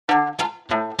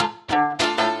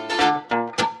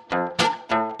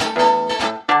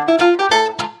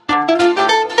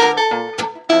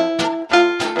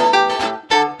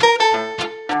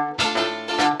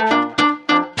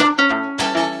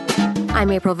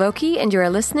Vokey, and you are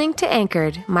listening to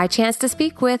Anchored, my chance to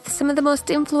speak with some of the most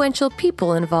influential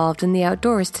people involved in the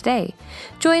outdoors today.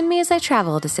 Join me as I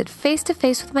travel to sit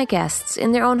face-to-face with my guests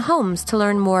in their own homes to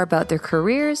learn more about their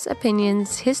careers,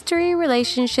 opinions, history,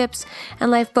 relationships,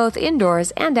 and life both indoors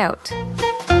and out.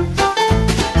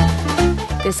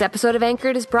 This episode of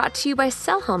Anchored is brought to you by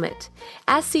Cell Helmet.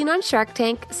 As seen on Shark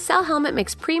Tank, Cell Helmet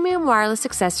makes premium wireless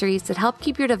accessories that help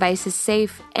keep your devices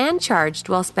safe and charged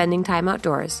while spending time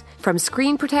outdoors. From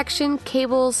screen protection,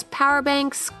 cables, power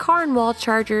banks, car and wall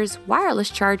chargers, wireless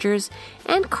chargers,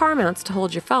 and car mounts to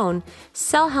hold your phone,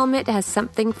 Cell Helmet has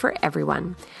something for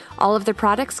everyone. All of their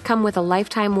products come with a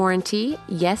lifetime warranty,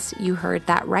 yes, you heard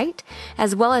that right,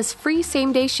 as well as free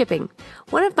same-day shipping.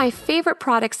 One of my favorite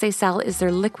products they sell is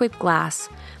their liquid glass.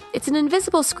 It's an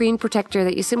invisible screen protector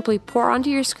that you simply pour onto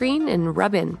your screen and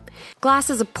rub in. Glass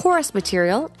is a porous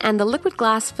material, and the liquid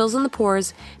glass fills in the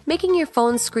pores, making your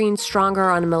phone's screen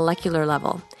stronger on a molecular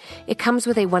level. It comes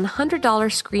with a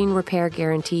 $100 screen repair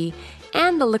guarantee,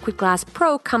 and the Liquid Glass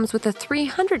Pro comes with a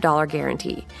 $300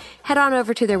 guarantee. Head on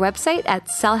over to their website at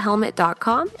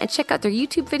cellhelmet.com and check out their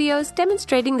YouTube videos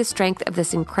demonstrating the strength of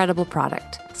this incredible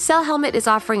product. Cell Helmet is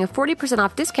offering a 40%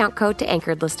 off discount code to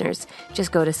Anchored listeners.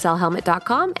 Just go to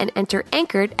cellhelmet.com and enter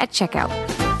Anchored at checkout.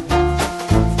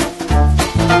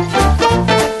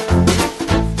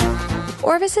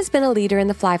 Orvis has been a leader in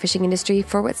the fly fishing industry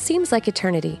for what seems like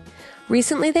eternity.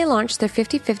 Recently, they launched their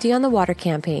 50/50 on the Water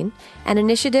campaign, an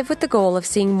initiative with the goal of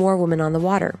seeing more women on the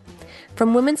water.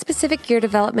 From women-specific gear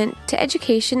development to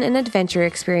education and adventure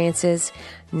experiences,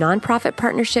 nonprofit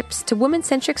partnerships to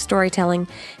women-centric storytelling,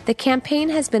 the campaign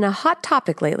has been a hot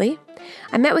topic lately.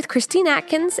 I met with Christine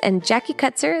Atkins and Jackie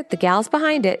Kutzer, the gals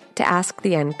behind it, to ask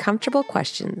the uncomfortable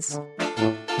questions.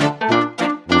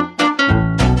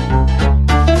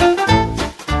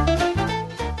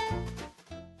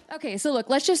 Okay, so look,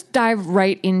 let's just dive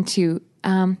right into,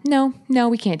 no,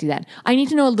 we can't do that. I need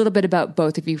to know a little bit about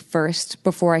both of you first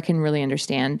before I can really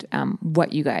understand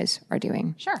what you guys are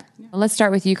doing. Sure. Yeah. Let's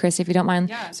start with you, Chris, if you don't mind.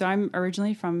 Yeah, so I'm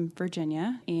originally from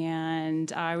Virginia,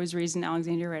 and I was raised in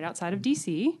Alexandria right outside of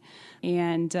D.C.,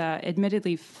 and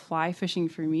admittedly, fly fishing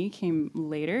for me came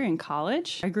later in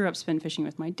college. I grew up spin fishing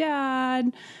with my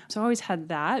dad, so I always had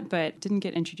that, but didn't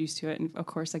get introduced to it. And of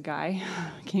course, a guy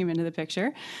came into the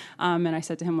picture, and I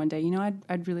said to him one day,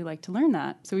 I'd really like to learn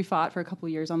that. So we fought for a couple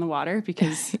of years on the water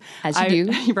because, as you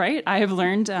do, right? I have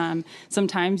learned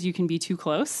sometimes you can be too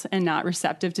close and not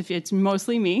receptive to. It's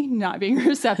mostly me not being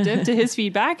receptive to his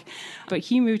feedback. But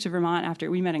he moved to Vermont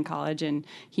after we met in college, and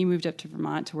he moved up to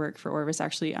Vermont to work for Orvis,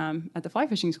 actually. At the fly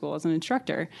fishing school as an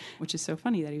instructor, which is so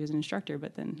funny that he was an instructor,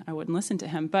 but then I wouldn't listen to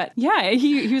him. But yeah,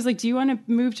 he was like, do you want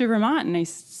to move to Vermont? And I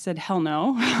said, hell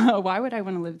no. Why would I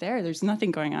want to live there? There's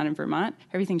nothing going on in Vermont.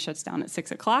 Everything shuts down at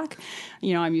 6 o'clock.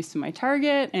 I'm used to my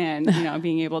Target and,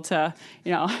 being able to,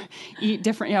 eat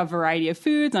different, variety of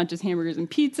foods, not just hamburgers and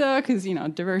pizza, because,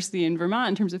 diversity in Vermont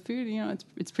in terms of food,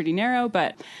 it's pretty narrow.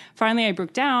 But finally I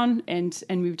broke down and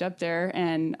moved up there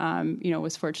and,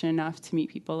 was fortunate enough to meet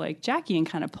people like Jackie and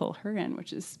kind of pull her in, which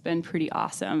has been pretty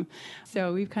awesome.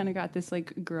 So we've kind of got this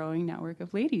growing network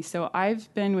of ladies. So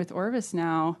I've been with Orvis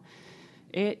now.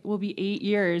 It will be 8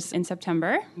 years in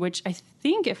September, which I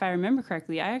think, if I remember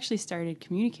correctly, I actually started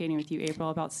communicating with you,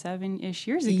 April, about 7-ish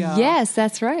years ago. Yes,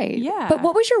 that's right. Yeah. But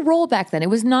what was your role back then? It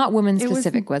was not women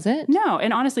specific, was it? No,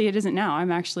 and honestly, it isn't now.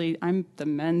 I'm the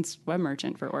men's web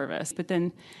merchant for Orvis. But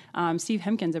then Steve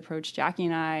Hemkins approached Jackie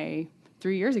and I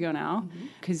 3 years ago now,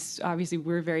 because obviously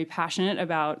we're very passionate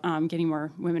about getting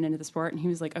more women into the sport. And he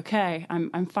was like, okay,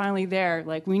 I'm finally there.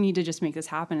 We need to just make this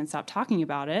happen and stop talking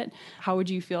about it. How would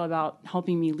you feel about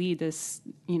helping me lead this,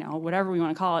 whatever we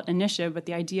want to call it, initiative, but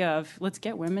the idea of let's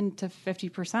get women to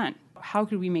 50%. How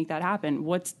could we make that happen?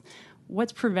 What's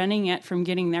preventing it from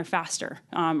getting there faster?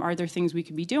 Are there things we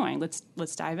could be doing?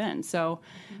 Let's dive in. So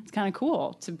it's kind of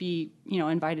cool to be,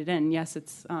 invited in. Yes,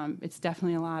 it's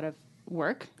definitely a lot of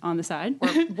work on the side.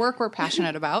 Work we're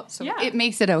passionate about, so yeah. It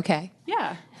makes it okay.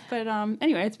 Yeah, but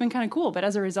anyway, it's been kind of cool. But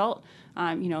as a result,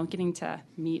 getting to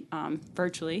meet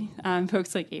virtually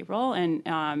folks like April, and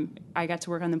I got to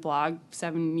work on the blog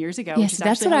 7 years ago. Yes,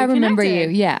 that's what I remember you.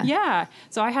 Yeah. Yeah.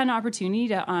 So I had an opportunity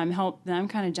to help them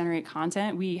kind of generate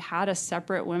content. We had a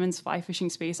separate women's fly fishing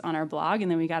space on our blog, and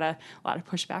then we got a lot of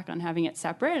pushback on having it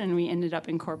separate, and we ended up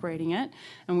incorporating it.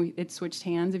 And it switched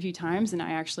hands a few times, and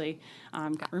I actually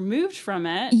got removed from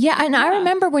it. Yeah, and I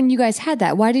remember when you guys had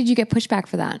that. Why did you get pushback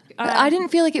for that? I didn't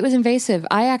feel like it was invasive.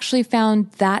 I actually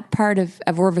found that part of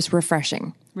Orvis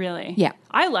refreshing. Really? Yeah.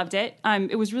 I loved it.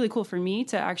 It was really cool for me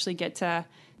to actually get to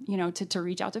to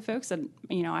reach out to folks that,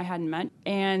 I hadn't met.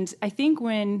 And I think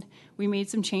when we made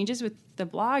some changes with the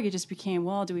blog, it just became,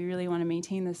 well, do we really want to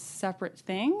maintain this separate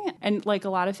thing? And like a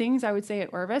lot of things, I would say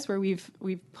at Orvis, where we've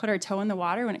put our toe in the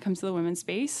water when it comes to the women's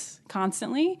space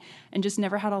constantly and just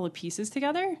never had all the pieces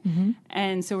together. Mm-hmm.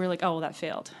 And so we're like, oh, well, that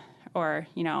failed. Or,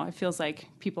 it feels like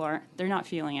they're not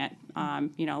feeling it.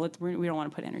 We don't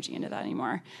want to put energy into that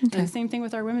anymore. Okay. And the same thing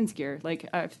with our women's gear. Like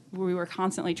we were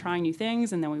constantly trying new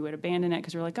things and then we would abandon it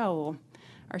because we're like, oh, well,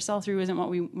 our sell-through isn't what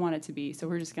we want it to be. So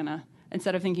we're just going to,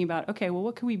 instead of thinking about, okay, well,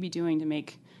 what could we be doing to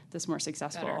make this more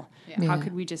successful? Yeah. How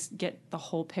could we just get the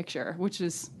whole picture? Which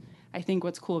is, I think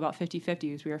what's cool about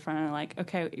 50/50 is we were finally like,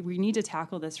 okay, we need to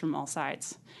tackle this from all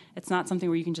sides. It's not something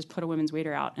where you can just put a women's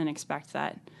waiter out and expect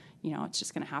that it's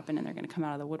just going to happen and they're going to come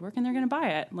out of the woodwork and they're going to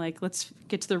buy it. Like, let's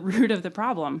get to the root of the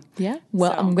problem. Yeah.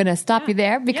 Well, I'm going to stop you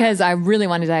there because I really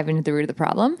want to dive into the root of the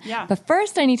problem. Yeah. But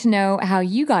first, I need to know how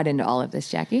you got into all of this,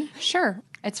 Jackie. Sure.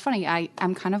 It's funny.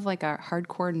 I'm kind of like a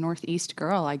hardcore Northeast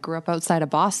girl. I grew up outside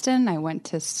of Boston. I went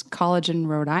to college in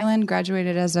Rhode Island,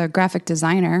 graduated as a graphic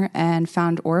designer, and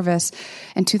found Orvis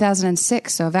in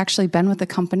 2006. So I've actually been with the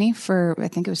company for, I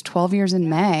think it was 12 years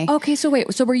in May. Okay, so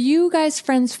wait. So were you guys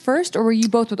friends first, or were you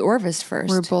both with Orvis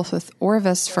first? We were both with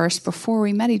Orvis first before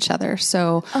we met each other.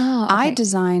 So I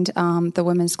designed the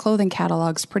women's clothing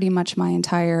catalogs pretty much my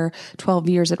entire 12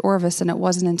 years at Orvis, and it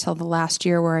wasn't until the last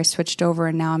year where I switched over,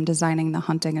 and now I'm designing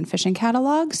the hunting and fishing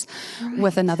catalogs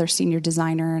with another senior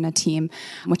designer and a team,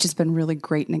 which has been really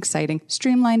great and exciting.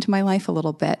 Streamlined my life a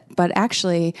little bit, but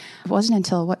actually it wasn't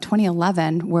until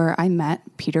 2011 where I met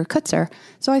Peter Kutzer.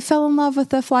 So I fell in love with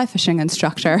the fly fishing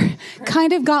instructor.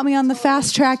 Kind of got me on the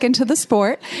fast track into the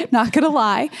sport, not gonna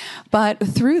lie. But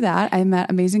through that, I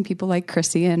met amazing people like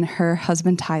Chrissy and her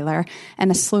husband Tyler,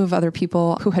 and a slew of other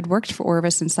people who had worked for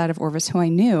Orvis inside of Orvis who I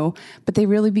knew, but they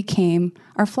really became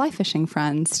our fly fishing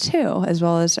friends too, as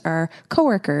well as our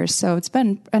coworkers. So it's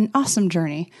been an awesome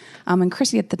journey. And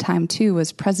Chrissy at the time too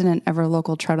was president of our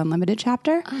local Trout Unlimited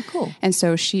chapter. Oh, cool. And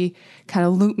so she kind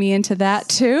of looped me into that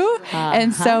too.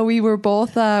 And so we've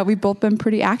both been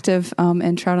pretty active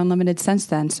in Trout Unlimited since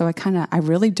then. So I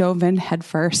really dove in head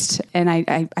first, and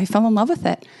I fell in love with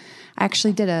it. I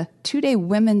actually did a 2-day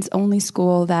women's only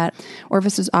school that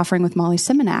Orvis was offering with Molly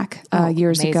Simonak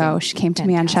years ago. She came to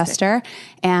me on Chester,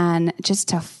 and just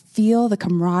to feel the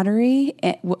camaraderie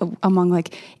among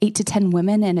like 8 to 10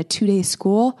 women in a 2-day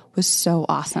school was so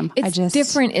awesome. It's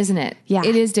different, isn't it? Yeah.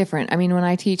 It is different. I mean, when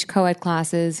I teach co-ed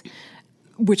classes,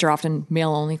 which are often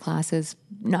male-only classes,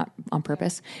 not on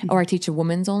purpose, or I teach a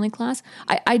women's-only class,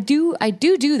 I do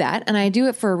that, and I do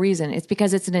it for a reason. It's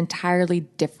because it's an entirely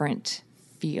different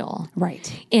feel.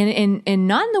 Right. And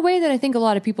not in the way that I think a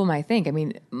lot of people might think. I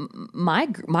mean,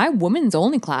 my women's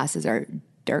only classes are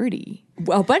dirty.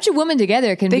 A bunch of women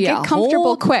together can they get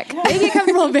comfortable quick. They get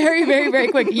comfortable very, very, very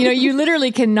quick. You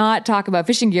literally cannot talk about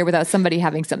fishing gear without somebody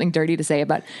having something dirty to say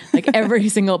about like every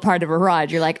single part of a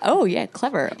rod. You're like, oh yeah,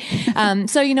 clever.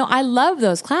 So I love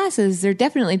those classes. They're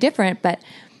definitely different, but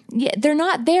yeah, they're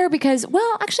not there because,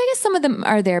 well, actually, I guess some of them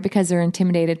are there because they're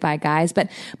intimidated by guys, but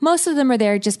most of them are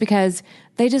there just because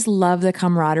they just love the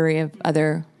camaraderie of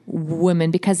other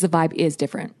women because the vibe is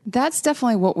different. That's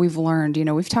definitely what we've learned.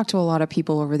 We've talked to a lot of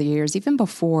people over the years, even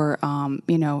before,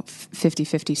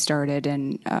 50/50 started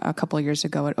and a couple of years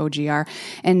ago at OGR.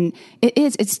 And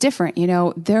it's different.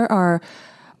 There are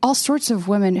all sorts of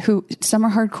women who, some are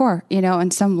hardcore,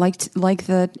 and some like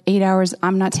the 8 hours.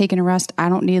 I'm not taking a rest. I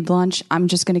don't need lunch. I'm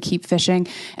just going to keep fishing.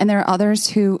 And there are others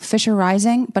who fish are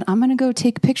rising, but I'm going to go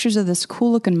take pictures of this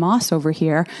cool looking moss over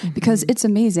here because it's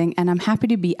amazing. And I'm happy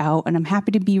to be out and I'm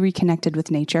happy to be reconnected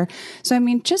with nature. So, I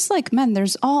mean, just like men,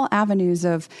 there's all avenues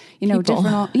of,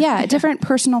 different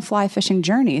personal fly fishing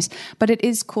journeys. But it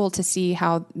is cool to see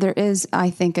how there is, I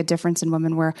think, a difference in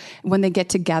women where when they get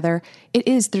together,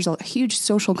 there's a huge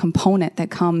social component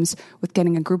that comes with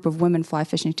getting a group of women fly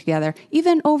fishing together,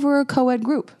 even over a co-ed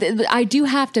group. I do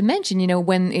have to mention,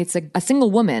 when it's a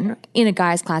single woman in a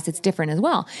guy's class, it's different as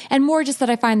well. And more just that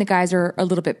I find the guys are a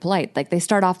little bit polite. Like they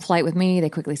start off polite with me. They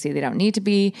quickly see they don't need to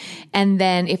be. And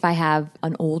then if I have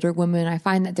an older woman, I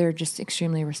find that they're just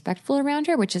extremely respectful around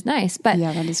her, which is nice. But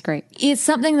yeah, that is great. It's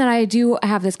something that I do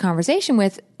have this conversation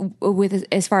with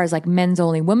as far as like men's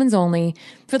only, women's only.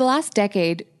 For the last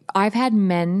decade, I've had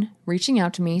men reaching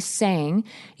out to me saying,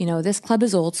 this club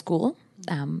is old school.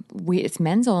 It's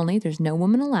men's only. There's no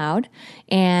women allowed.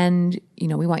 And,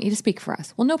 we want you to speak for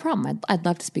us. Well, no problem. I'd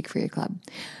love to speak for your club.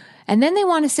 And then they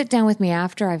want to sit down with me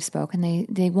after I've spoken.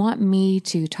 They want me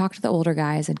to talk to the older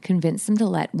guys and convince them to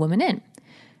let women in.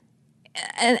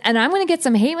 and I'm going to get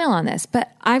some hate mail on this,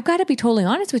 but I've got to be totally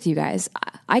honest with you guys.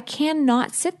 I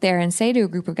cannot sit there and say to a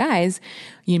group of guys,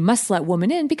 you must let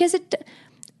women in, because it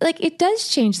does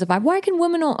change the vibe. Why can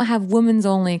women have women's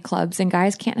only clubs and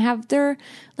guys can't have their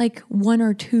like one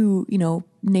or two,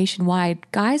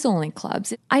 nationwide guys only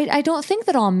clubs? I don't think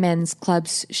that all men's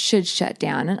clubs should shut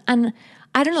down. And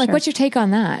I don't know, what's your take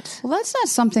on that? Well, that's not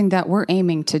something that we're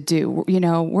aiming to do.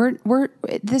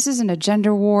 This isn't a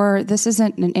gender war. This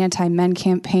isn't an anti-men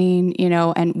campaign,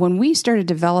 and when we started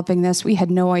developing this, we had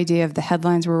no idea of the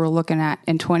headlines we were looking at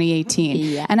in 2018.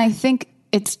 Yeah. And I think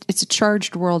it's a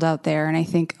charged world out there, and I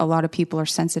think a lot of people are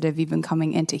sensitive even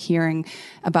coming into hearing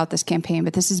about this campaign,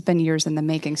 but this has been years in the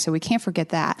making, so we can't forget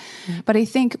that. Mm-hmm. But I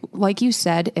think, like you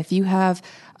said, if you have,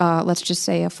 let's just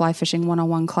say a fly fishing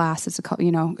 101 class, it's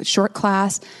a short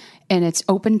class, and it's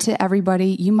open to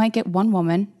everybody, you might get one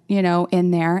woman,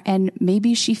 in there, and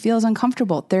maybe she feels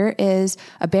uncomfortable. There is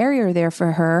a barrier there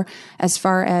for her as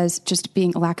far as just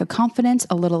being a lack of confidence,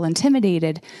 a little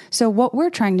intimidated. So what we're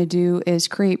trying to do is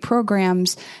create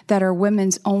programs that are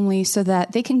women's only so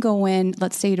that they can go in,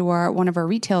 let's say to one of our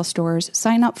retail stores,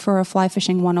 sign up for a fly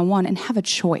fishing 101 and have a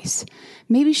choice.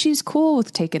 Maybe she's cool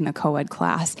with taking the co-ed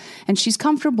class and she's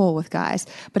comfortable with guys,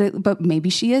 but maybe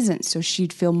she isn't. So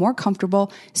she'd feel more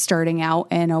comfortable starting out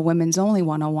in a women's only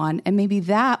 101, and maybe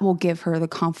that will give her the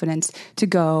confidence to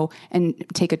go and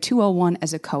take a 201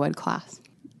 as a co-ed class.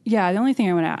 Yeah, the only thing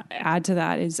I want to add to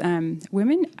that is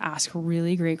women ask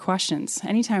really great questions.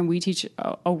 Anytime we teach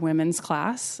a women's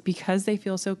class, because they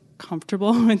feel so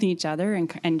comfortable with each other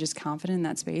and just confident in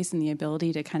that space and the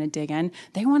ability to kind of dig in,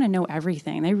 they want to know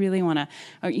everything. They really want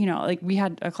to, we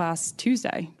had a class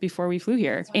Tuesday before we flew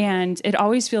here, and it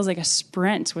always feels like a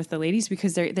sprint with the ladies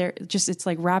because they're just, it's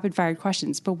like rapid fire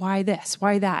questions. But why this?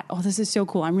 Why that? Oh, this is so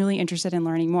cool. I'm really interested in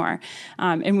learning more.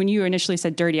 And when you initially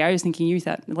said dirty, I was thinking you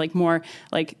thought more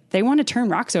like they want to turn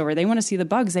rocks over. They want to see the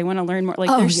bugs. They want to learn more.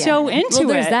 They're so into it.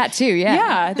 There's that too. Yeah.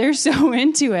 Yeah. They're so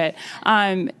into it.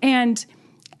 And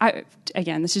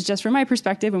again, this is just from my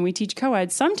perspective. When we teach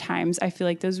co-ed, sometimes I feel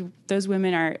like those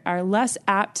women are less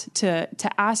apt to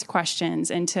ask questions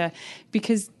and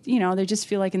because they just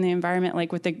feel like in the environment,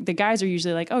 like with the guys are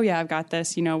usually like, oh yeah, I've got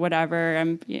this,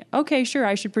 whatever. Okay, sure,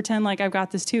 I should pretend like I've got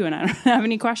this too, and I don't have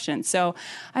any questions. So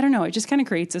I don't know. It just kind of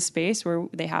creates a space where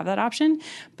they have that option.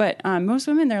 But most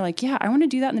women, they're like, yeah, I want to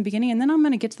do that in the beginning, and then I'm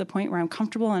going to get to the point where I'm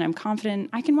comfortable and I'm confident.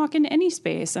 I can walk into any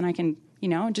space and I can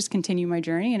just continue my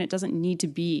journey, and it doesn't need to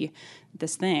be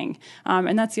this thing.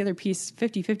 And that's the other piece,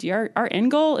 50-50. Our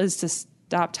end goal is to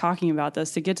stop talking about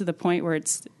this, to get to the point where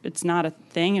it's not a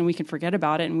thing and we can forget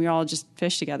about it and we all just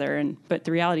fish together. But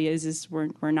the reality is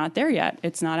we're not there yet.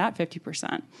 It's not at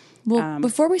 50%. Well,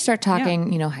 before we start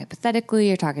talking,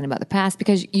 hypothetically, or talking about the past,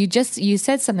 because you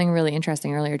said something really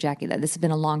interesting earlier, Jackie, that this has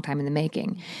been a long time in the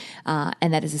making,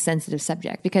 and that is a sensitive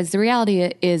subject. Because the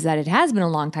reality is that it has been a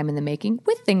long time in the making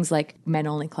with things like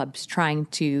men-only clubs trying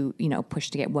to, push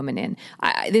to get women in.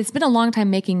 It's been a long time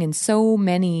making in so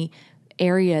many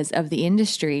areas of the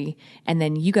industry, and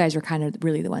then you guys are kind of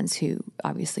really the ones who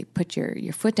obviously put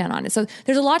your foot down on it. So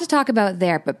there's a lot to talk about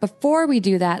there. But before we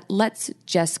do that, let's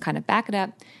just kind of back it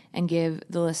up and give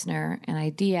the listener an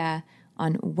idea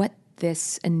on what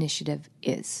this initiative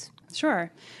is.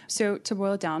 Sure. So to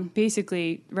boil it down,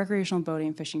 basically, Recreational Boating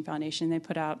and Fishing Foundation, they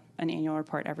put out an annual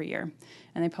report every year.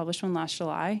 And they published one last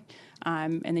July.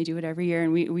 And they do it every year.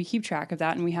 And we keep track of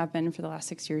that. And we have been for the last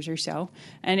 6 years or so.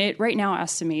 And it right now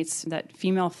estimates that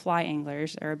female fly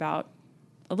anglers are about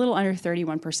a little under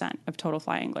 31% of total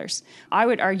fly anglers. I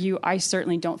would argue I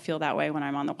certainly don't feel that way when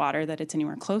I'm on the water, that it's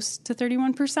anywhere close to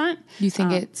 31%. You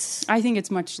think it's... I think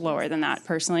it's much lower than that,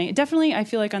 personally. Definitely, I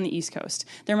feel like on the East Coast.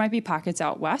 There might be pockets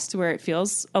out west where it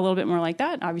feels a little bit more like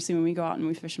that. Obviously, when we go out and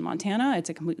we fish in Montana, it's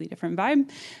a completely different vibe.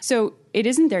 So it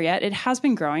isn't there yet. It has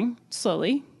been growing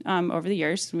slowly over the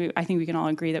years. I think we can all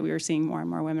agree that we were seeing more and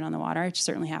more women on the water. It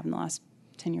certainly happened in the last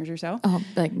 10 years or so. Oh,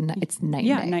 it's night and day.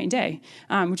 Yeah, night and day,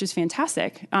 which is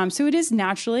fantastic. So it is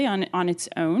naturally on its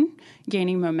own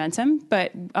gaining momentum,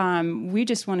 but we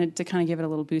just wanted to kind of give it a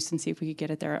little boost and see if we could get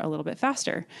it there a little bit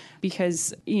faster.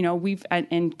 Because, we've,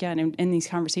 and again, in these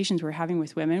conversations we're having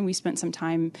with women, we spent some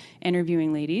time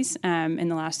interviewing ladies in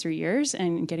the last 3 years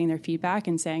and getting their feedback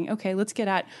and saying, okay, let's get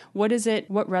at what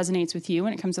resonates with you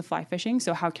when it comes to fly fishing.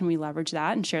 So how can we leverage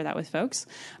that and share that with folks?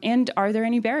 And are there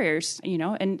any barriers?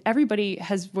 And everybody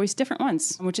has voiced different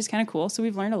ones, which is kind of cool. So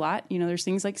we've learned a lot. There's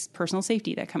things like personal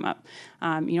safety that come up.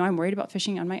 I'm worried about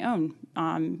fishing on my own.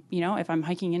 If I'm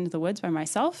hiking into the woods by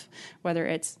myself, whether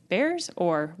it's bears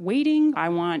or wading, I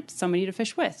want somebody to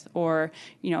fish with, or,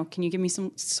 can you give me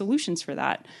some solutions for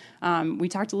that? We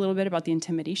talked a little bit about the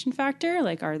intimidation factor.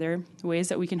 Like, are there ways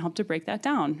that we can help to break that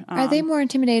down? Are they more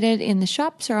intimidated in the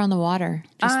shops or on the water?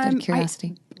 Just out of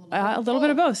curiosity. A little bit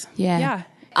of both. Yeah.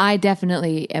 I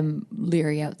definitely am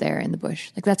leery out there in the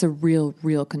bush. Like, that's a real,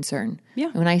 real concern. Yeah.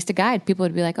 When I used to guide, people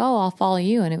would be like, oh, I'll follow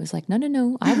you. And it was like,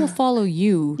 no, I will follow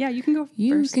you. Yeah, you can go first.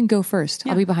 You can go first.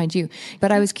 Yeah. I'll be behind you.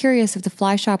 But I was curious if the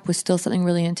fly shop was still something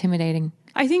really intimidating.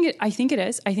 I think it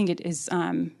is. I think it is.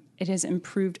 It has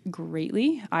improved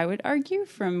greatly, I would argue,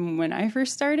 from when I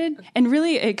first started. And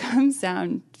really, it comes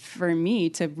down, for me,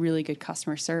 to really good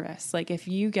customer service. Like, if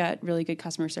you get really good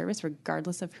customer service,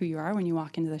 regardless of who you are when you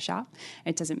walk into the shop,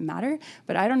 it doesn't matter.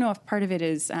 But I don't know if part of it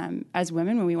is, as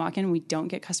women, when we walk in, we don't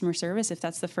get customer service. If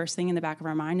that's the first thing in the back of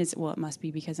our mind is, well, it must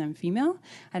be because I'm female.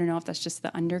 I don't know if that's just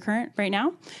the undercurrent right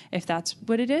now, if that's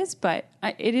what it is. But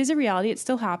it is a reality. It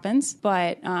still happens.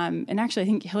 But, and actually, I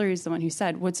think Hillary is the one who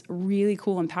said, what's really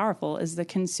cool and powerful is the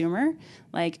consumer.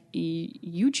 Like,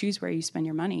 you choose where you spend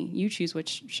your money. You choose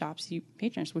which shops you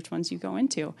patronize, which ones you go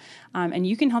into. And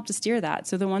you can help to steer that.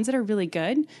 So the ones that are really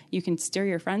good, you can steer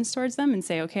your friends towards them and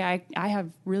say, okay, I have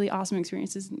really awesome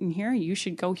experiences in here. You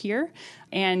should go here.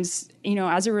 And,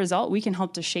 as a result, we can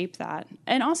help to shape that.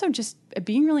 And also just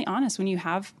being really honest when you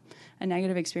have a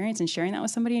negative experience and sharing that with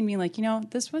somebody and being like,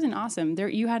 this wasn't awesome.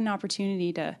 You had an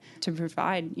opportunity to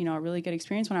provide, a really good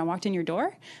experience when I walked in your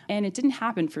door, and it didn't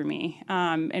happen for me.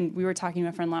 And we were talking to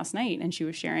a friend last night, and she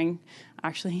was sharing,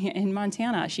 actually in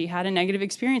Montana, she had a negative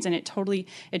experience, and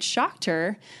it shocked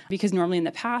her, because normally in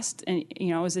the past, and,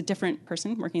 it was a different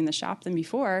person working in the shop than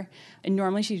before. And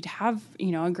normally she'd have,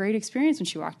 a great experience when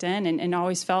she walked in, and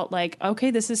always felt like, okay,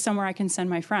 this is somewhere I can send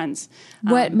my friends.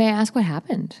 May I ask what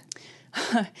happened?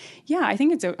 Yeah, I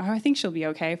think she'll be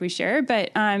okay if we share.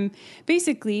 But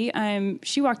basically,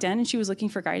 she walked in and she was looking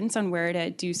for guidance on where to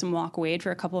do some walk wade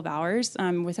for a couple of hours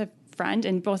with a friend,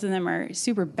 and both of them are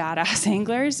super badass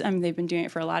anglers. They've been doing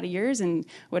it for a lot of years and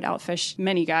would outfish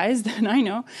many guys that I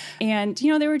know. And,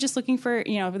 they were just looking for,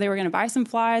 they were going to buy some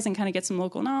flies and kind of get some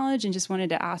local knowledge, and just wanted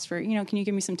to ask for, can you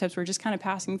give me some tips? We're just kind of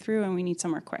passing through and we need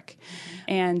somewhere quick.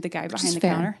 And the guy behind the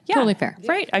counter. Yeah, totally fair.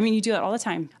 Right. I mean, you do that all the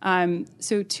time.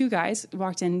 So two guys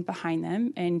walked in behind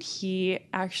them, and he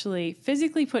actually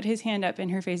physically put his hand up in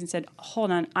her face and said,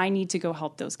 hold on, I need to go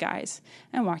help those guys,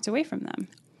 and walked away from them.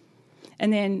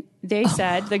 And then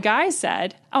the guy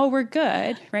said, oh, we're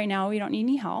good right now. We don't need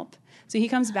any help. So he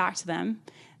comes back to them.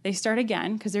 They start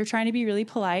again because they're trying to be really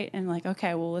polite and like,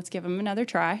 okay, well, let's give him another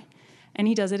try. And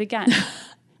he does it again.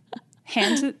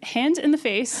 hand in the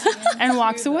face and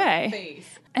walks away.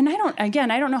 And I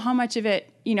don't know how much of it,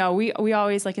 we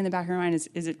always, like, in the back of our mind,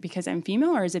 is it because I'm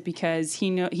female, or is it because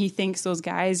he thinks those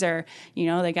guys are,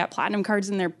 they got platinum cards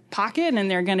in their pocket and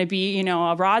they're going to be,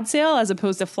 a rod sale as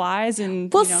opposed to flies. And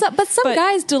but some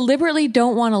guys deliberately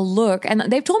don't want to look, and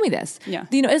they've told me this. Yeah.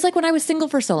 It's like when I was single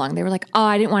for so long, they were like, oh,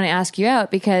 I didn't want to ask you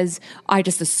out because I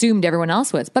just assumed everyone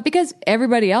else was. But because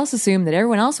everybody else assumed that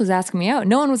everyone else was asking me out,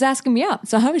 no one was asking me out.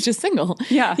 So I was just single.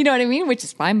 Yeah. You know what I mean? Which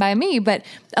is fine by me. But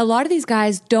a lot of these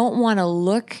guys don't want to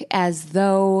look as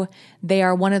though they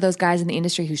are one of those guys in the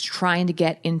industry who's trying to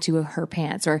get into her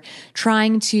pants or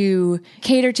trying to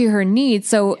cater to her needs.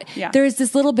 So there's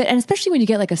this little bit, and especially when you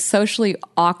get like a socially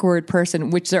awkward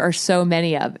person, which there are so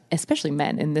many of, especially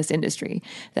men in this industry.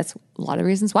 That's a lot of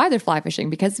reasons why they're fly fishing,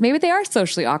 because maybe they are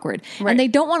socially awkward. Right. And they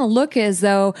don't want to look as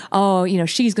though,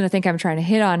 she's going to think I'm trying to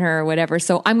hit on her or whatever.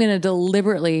 So I'm going to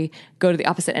deliberately go to the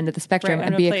opposite end of the spectrum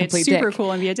and be a complete dick. Super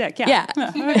cool and be a dick. Yeah.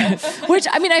 Which,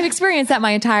 I mean, I've experienced that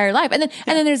my entire life. And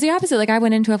then there's the opposite. Like, I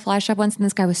went into a fly shop once, and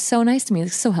this guy was so nice to me. He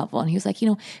was so helpful. And he was like,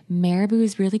 marabou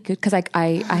is really good. Cause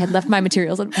I had left my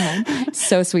materials at home.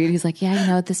 So sweet. He's like,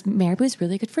 this marabou is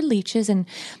really good for leeches. And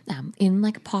in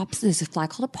like there's a fly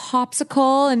called a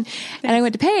popsicle. And I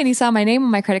went to pay, and he saw my name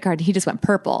on my credit card, and he just went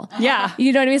purple. Yeah.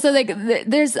 You know what I mean? So like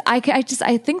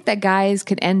I think that guys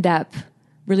could end up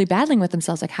really battling with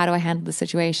themselves. Like, how do I handle the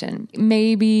situation?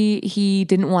 Maybe he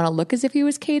didn't want to look as if he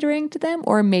was catering to them,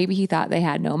 or maybe he thought they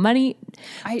had no money.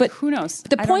 But who knows?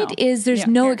 The point is there's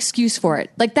no excuse for it.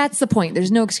 Like, that's the point.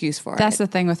 There's no excuse for it. That's the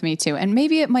thing with me too. And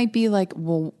maybe it might be like,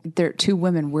 well, they're two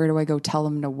women. Where do I go tell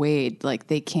them to wade? Like,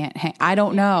 they can't, I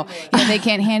don't know. They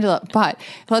can't handle it. But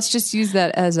let's just use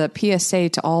that as a PSA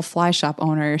to all fly shop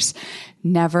owners.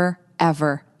 Never,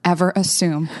 ever, ever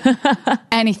assume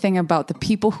anything about the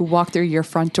people who walk through your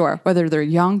front door, whether they're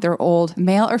young, they're old,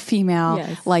 male or female.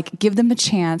 Yes. Like, give them a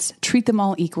chance, treat them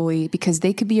all equally, because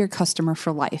they could be your customer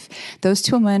for life. Those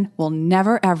two women will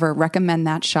never, ever recommend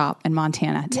that shop in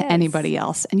Montana to anybody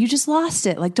else. And you just lost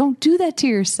it. Like, don't do that to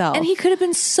yourself. And he could have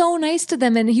been so nice to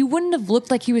them, and he wouldn't have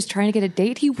looked like he was trying to get a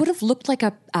date. He would have looked like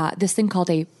this thing called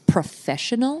a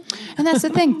professional. And that's the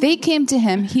thing. They came to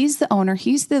him. He's the owner.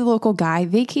 He's the local guy.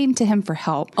 They came to him for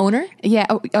help. Owner? Yeah.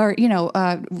 Or,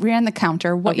 ran the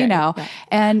counter, Okay.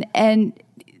 and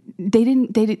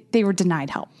they were denied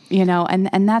help,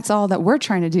 and that's all that we're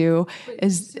trying to do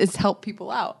is help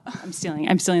people out. I'm stealing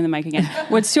the mic again.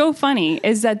 What's so funny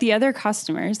is that the other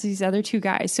customers, these other two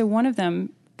guys, so one of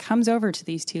them comes over to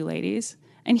these two ladies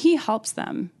and he helps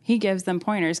them. He gives them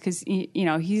pointers because,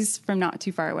 he's from not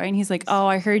too far away. And he's like, oh,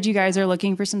 I heard you guys are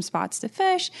looking for some spots to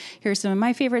fish. Here's some of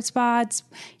my favorite spots.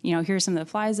 Here's some of the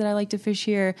flies that I like to fish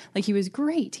here. Like, he was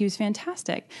great. He was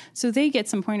fantastic. So they get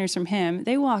some pointers from him.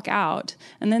 They walk out.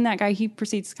 And then that guy, he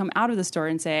proceeds to come out of the store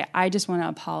and say, I just want to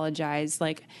apologize.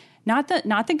 Like, not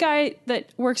the guy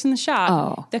that works in the shop.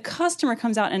 Oh. The customer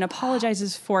comes out and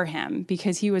apologizes for him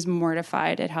because he was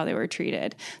mortified at how they were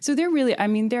treated. So they're really,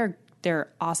 they're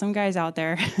awesome guys out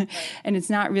there. And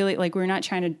it's not really like, we're not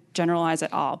trying to generalize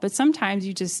at all. But sometimes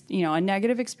you just, a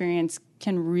negative experience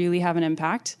can really have an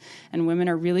impact. And women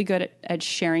are really good at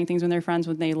sharing things with their friends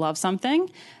when they love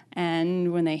something.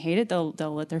 And when they hate it, they'll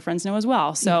let their friends know as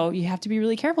well. So you have to be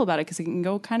really careful about it because it can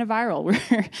go kind of viral.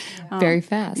 Very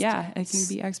fast. Yeah, it can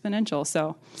be exponential.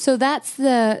 So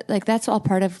that's all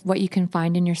part of what you can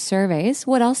find in your surveys.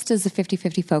 What else does the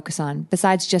 50/50 focus on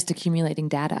besides just accumulating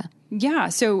data? Yeah.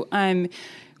 So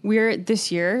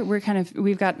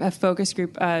we've got a focus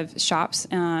group of shops,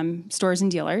 stores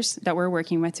and dealers that we're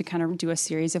working with to kind of do a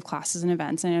series of classes and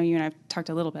events. I know you and I've talked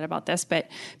a little bit about this, but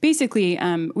basically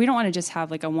we don't want to just have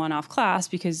like a one-off class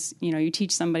because, you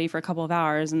teach somebody for a couple of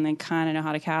hours and they kind of know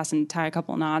how to cast and tie a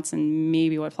couple of knots and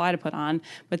maybe what fly to put on,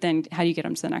 but then how do you get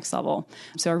them to the next level?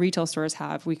 So our retail stores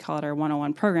we call it our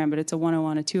 101 program, but it's a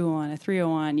 101, a 201, a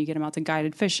 301. You get them out to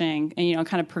guided fishing and,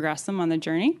 kind of progress them on the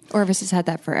journey. Orvis has had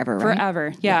that forever, right?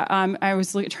 Forever. Yeah. I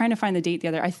was trying to find the date the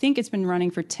other. I think it's been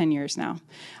running for 10 years now.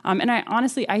 And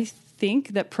I think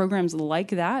that programs like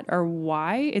that are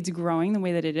why it's growing the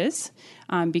way that it is,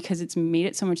 because it's made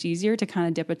it so much easier to kind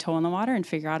of dip a toe in the water and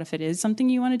figure out if it is something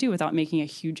you want to do without making a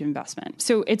huge investment.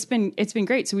 So it's been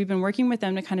great. So we've been working with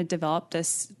them to kind of develop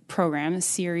this program, a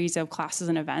series of classes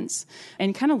and events,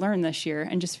 and kind of learn this year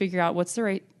and just figure out what's the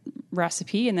right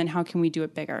recipe and then how can we do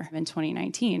it bigger in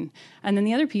 2019. And then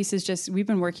the other piece is just we've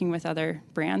been working with other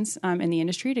brands in the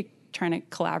industry to trying to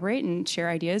collaborate and share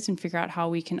ideas and figure out how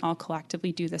we can all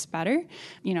collectively do this better.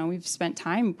 We've spent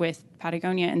time with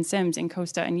Patagonia and Sims and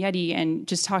Costa and Yeti and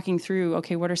just talking through,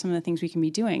 okay, what are some of the things we can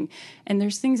be doing? And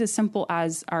there's things as simple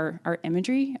as our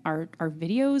imagery, our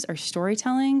videos, our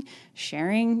storytelling,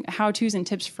 sharing how-tos and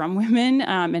tips from women,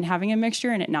 and having a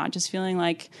mixture and it not just feeling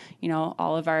like,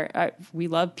 all of we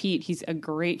love Pete. He's a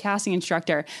great casting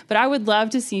instructor, but I would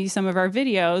love to see some of our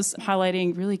videos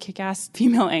highlighting really kick-ass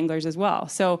female anglers as well.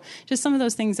 So just some of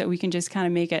those things that we can just kind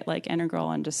of make it like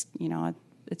integral and just,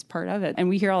 it's part of it. And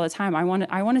we hear all the time, I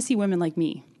want to see women like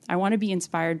me. I want to be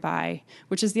inspired by,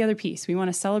 which is the other piece. We want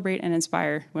to celebrate and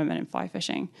inspire women in fly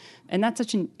fishing. And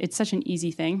it's such an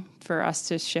easy thing for us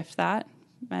to shift that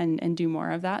and do more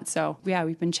of that. So yeah,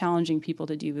 we've been challenging people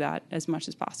to do that as much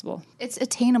as possible. It's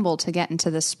attainable to get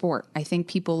into this sport. I think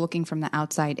people looking from the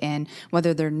outside in,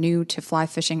 whether they're new to fly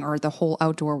fishing or the whole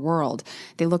outdoor world,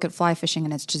 they look at fly fishing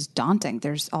and it's just daunting.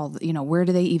 There's all, where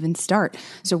do they even start?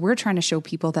 So we're trying to show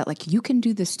people that like, you can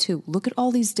do this too. Look at all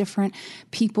these different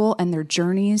people and their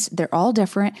journeys. They're all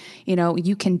different.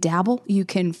 You can dabble, you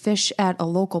can fish at a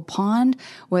local pond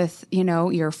with,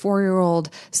 your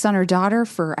 4-year-old son or daughter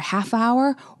for a half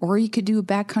hour, or you could do a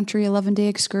backcountry 11-day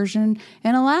excursion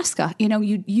in Alaska.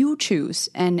 You choose,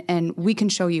 and we can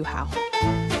show you how.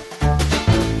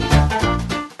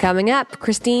 Coming up,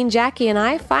 Christine, Jackie, and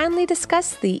I finally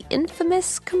discuss the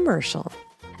infamous commercial.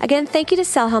 Again, thank you to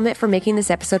Cell Helmet for making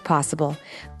this episode possible.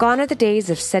 Gone are the days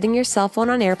of setting your cell phone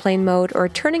on airplane mode or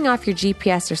turning off your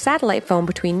GPS or satellite phone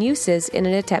between uses in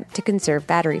an attempt to conserve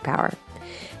battery power.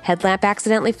 Headlamp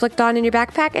accidentally flicked on in your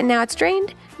backpack and now it's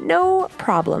drained? No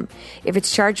problem. If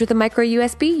it's charged with a micro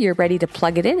USB, you're ready to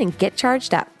plug it in and get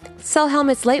charged up. Cell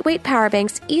Helmet's lightweight power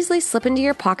banks easily slip into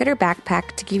your pocket or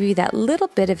backpack to give you that little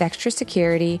bit of extra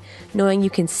security, knowing you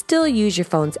can still use your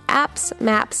phone's apps,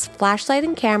 maps, flashlight,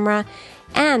 and camera,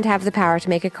 and have the power to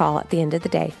make a call at the end of the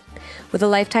day. With a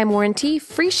lifetime warranty,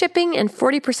 free shipping, and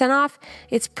 40% off,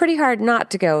 it's pretty hard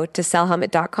not to go to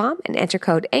cellhelmet.com and enter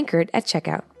code ANCHORED at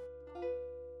checkout.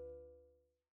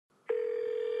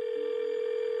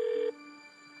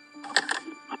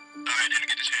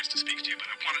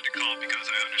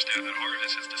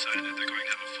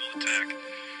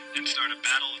 start a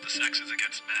battle of the sexes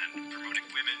against men, promoting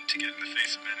women to get in the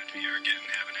face of men and be arrogant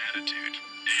and have an attitude.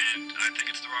 And I think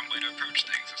it's the wrong way to approach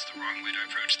things. It's the wrong way to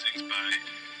approach things by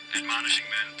admonishing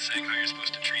men, saying how you're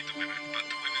supposed to treat the women, but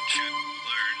the women should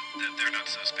learn that they're not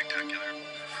so spectacular.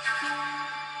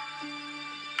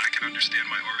 I can understand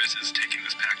why Orvis is taking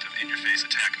this pact of in-your-face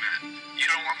attack men. You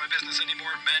don't want my business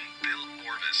anymore? Men, build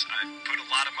Orvis. I put a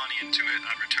lot of money into it.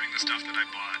 I'm returning the stuff that I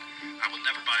bought. I will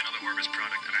never buy another Orvis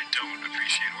product, and I don't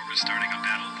appreciate Orvis starting a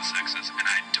battle of the sexes, and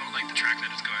I don't like the track that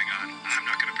is going on. I'm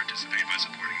not going to participate by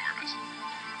supporting Orvis.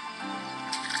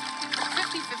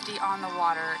 50/50 on the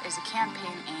Water is a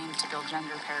campaign aimed to build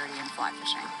gender parity in fly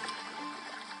fishing.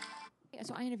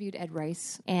 So I interviewed Ed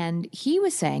Rice, and he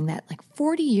was saying that like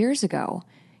 40 years ago,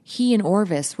 he and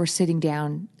Orvis were sitting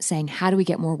down saying, how do we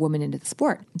get more women into the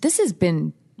sport? This has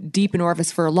been deep in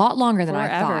Orvis for a lot longer than I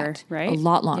thought. Right? A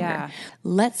lot longer. Yeah.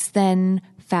 Let's then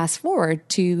fast forward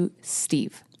to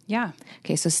Steve. Yeah.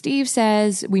 Okay, so Steve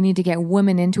says we need to get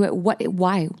women into it.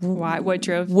 Why? What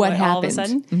drove what happened? All of a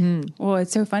sudden? Mm-hmm. Well,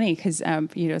 it's so funny because,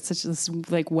 it's such this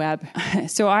like web.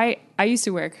 So I used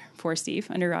to work for Steve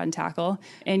under Rod and Tackle,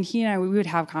 and he and I, we would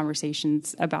have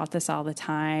conversations about this all the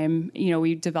time.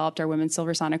 We developed our women's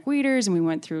silversonic waders, and we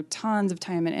went through tons of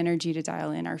time and energy to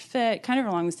dial in our fit, kind of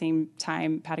along the same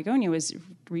time Patagonia was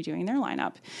redoing their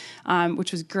lineup,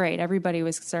 which was great. Everybody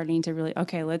was starting to really,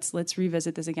 okay, let's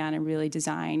revisit this again and really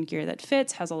design gear that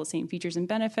fits, has all the same features and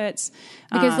benefits.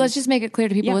 Because let's just make it clear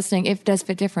to people listening, it does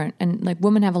fit different. And like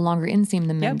women have a longer inseam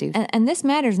than men do. And this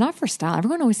matters not for style.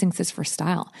 Everyone always thinks it's for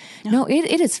style. No,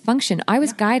 it is function. I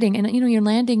was guiding, and you're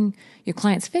landing your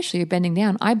client's fish, so you're bending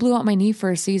down. I blew out my knee for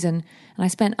a season, and I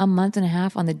spent a month and a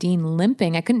half on the Dean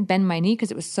limping. I couldn't bend my knee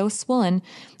because it was so swollen.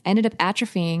 I ended up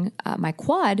atrophying my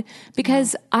quad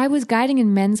because I was guiding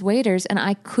in men's waders, and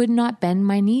I could not bend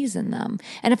my knees in them.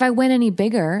 And if I went any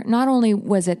bigger, not only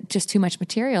was it just too much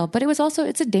material, but it was also,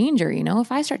 it's a danger,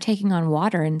 If I start taking on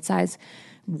water in size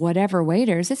whatever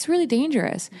waders, it's really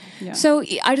dangerous. Yeah. So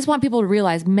I just want people to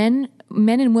realize men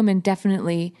and women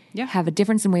definitely have a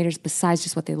difference in waders besides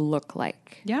just what they look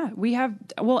like. Yeah, we have,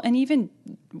 and even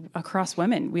across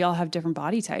women, we all have different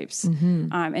body types. Mm-hmm.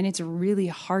 And it's really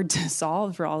hard to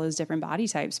solve for all those different body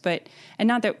types. And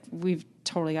not that we've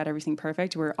totally got everything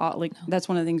perfect. We're all that's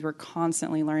one of the things we're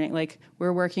constantly learning. Like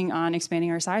we're working on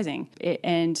expanding our sizing,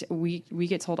 and we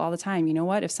get told all the time, you know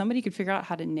what, if somebody could figure out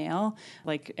how to nail,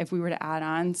 like if we were to add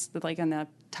on like on the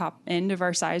top end of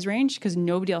our size range, because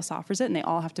nobody else offers it, and they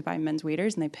all have to buy men's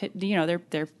waders, and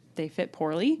they fit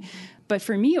poorly. Mm-hmm. But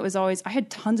for me, it was always, I had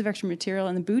tons of extra material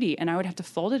in the booty, and I would have to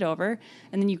fold it over.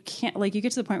 And then you can't, you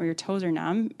get to the point where your toes are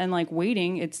numb, and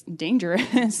wading, it's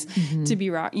dangerous to be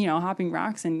hopping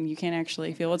rocks, and you can't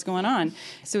actually feel what's going on.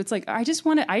 So it's like, I just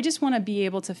want to be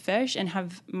able to fish and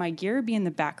have my gear be in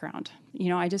the background.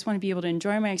 I just want to be able to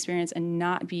enjoy my experience and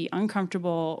not be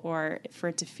uncomfortable, or for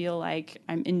it to feel like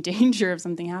I'm in danger of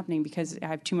something happening because I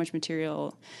have too much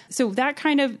material. So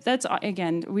that's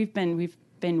again, we've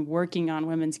been working on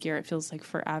women's gear, it feels like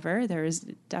forever.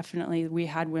 We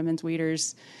had women's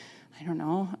waders, I don't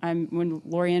know, when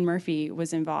Lorianne Murphy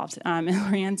was involved. And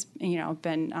Lorianne's,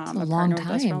 been a partner with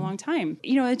us for a long time.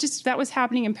 That was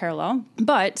happening in parallel.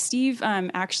 But Steve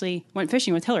actually went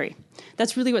fishing with Hillary.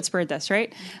 That's really what spurred this,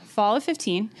 right? Fall of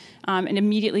 15, and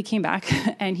immediately came back.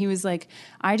 And he was like,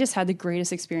 I just had the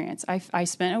greatest experience. I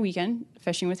spent a weekend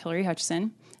fishing with Hillary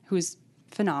Hutchison, who's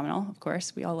phenomenal, of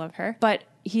course. We all love her. But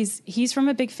he's from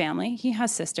a big family. He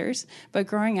has sisters. But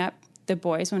growing up, the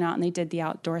boys went out and they did the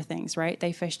outdoor things, right?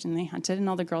 They fished and they hunted, and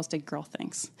all the girls did girl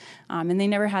things. And they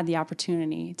never had the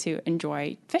opportunity to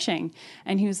enjoy fishing.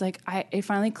 And he was like, it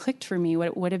finally clicked for me what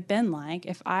it would have been like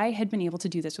if I had been able to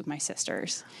do this with my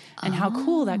sisters, and how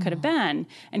cool that could have been.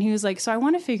 And he was like, so I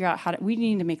want to figure out we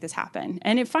need to make this happen.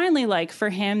 And it finally, for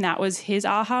him, that was his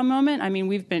aha moment. I mean,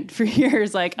 we've been for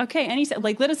years okay. And he said,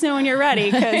 let us know when you're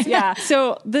ready. Cause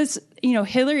so this,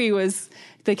 Hillary was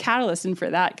the catalyst, and for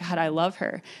that, God, I love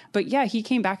her. But he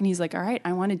came back and he's like, all right,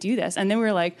 I want to do this. And then we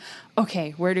were like,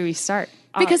 okay, where do we start?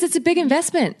 Because it's a big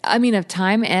investment. I mean, of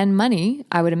time and money,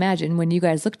 I would imagine, when you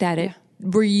guys looked at it.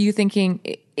 Were you thinking,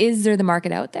 is there the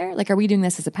market out there? Are we doing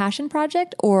this as a passion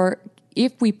project? Or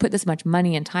if we put this much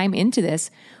money and time into this,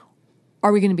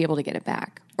 are we going to be able to get it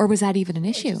back? Or was that even an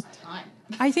issue?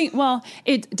 I think,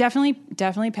 it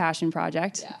definitely passion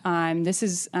project. Yeah. This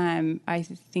is, I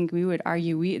think we would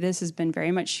argue, this has been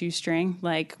very much shoestring.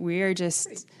 We are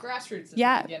just grassroots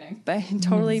at the beginning. But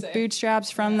totally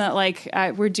bootstraps from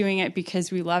we're doing it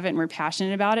because we love it and we're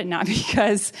passionate about it, not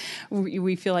because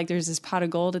we feel like there's this pot of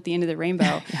gold at the end of the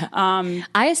rainbow.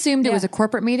 I assumed it was a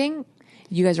corporate meeting.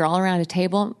 you guys are all around a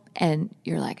table and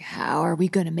you're like, how are we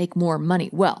going to make more money?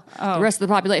 Well, the rest of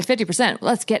the population, 50%,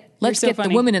 let's get the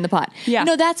women in the pot. Yeah.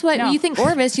 No, that's what you think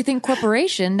Orvis, you think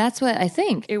corporation. That's what I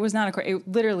think. It was not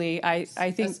literally, I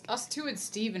think. Us two and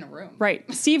Steve in a room. Right.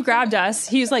 Steve grabbed us.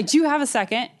 He was like, do you have a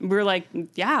second? We were like,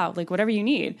 yeah, like whatever you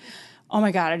need. Oh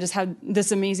my God, I just had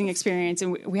this amazing experience,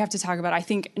 and we have to talk about it. I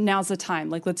think now's the time.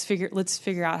 Like, let's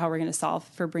figure out how we're going to solve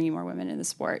for bringing more women in the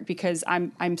sport, because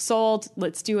I'm sold.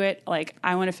 Let's do it. Like,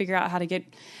 I want to figure out how to get.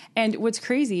 And what's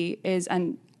crazy is,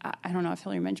 and I don't know if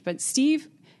Hillary mentioned, but Steve,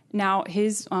 now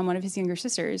one of his younger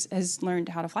sisters has learned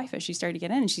how to fly fish. She started to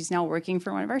get in, and she's now working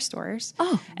for one of our stores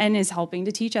and is helping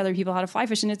to teach other people how to fly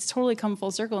fish. And it's totally come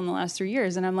full circle in the last 3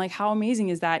 years. And I'm like, how amazing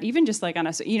is that? Even just like on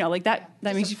us, like that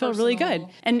makes you feel really good.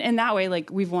 And that way, like,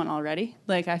 we've won already.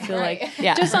 Like, I feel like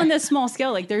just on this small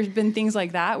scale, like there's been things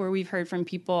like that where we've heard from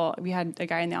people. We had a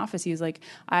guy in the office. He was like,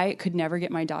 I could never get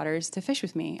my daughters to fish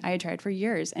with me. I had tried for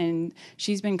years, and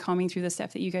she's been combing through the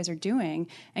stuff that you guys are doing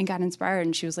and got inspired.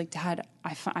 And she was like, Dad,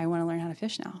 I want to learn how to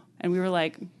fish now. And we were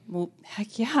like, well,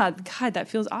 heck yeah, God, that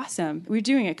feels awesome. We're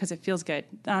doing it because it feels good.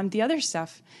 The other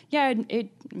stuff, it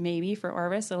maybe for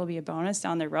Orvis, it'll be a bonus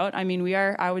down the road. I mean,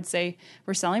 I would say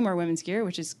we're selling more women's gear,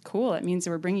 which is cool. It means that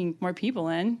we're bringing more people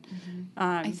in. Mm-hmm.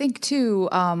 I think too,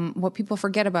 what people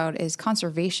forget about is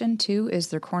conservation too, is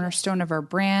the cornerstone of our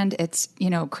brand. It's,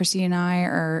 Chrissy and I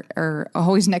are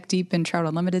always neck deep in Trout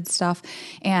Unlimited stuff.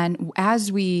 And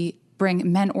as we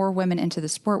bring men or women into the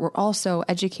sport, we're also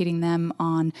educating them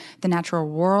on the natural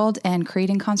world and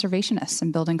creating conservationists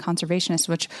and building conservationists,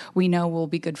 which we know will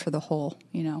be good for the whole,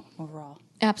 overall.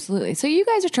 Absolutely. So you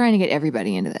guys are trying to get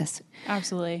everybody into this.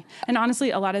 Absolutely. And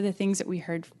honestly, a lot of the things that we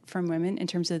heard from women in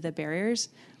terms of the barriers,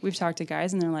 we've talked to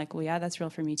guys and they're like, well, yeah, that's real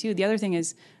for me too. The other thing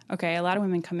is, okay, a lot of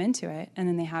women come into it and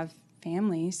then they have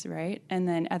families, right? And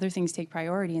then other things take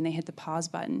priority and they hit the pause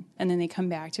button, and then they come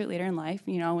back to it later in life,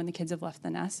 when the kids have left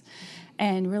the nest.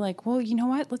 And we're like, well, you know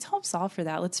what? Let's help solve for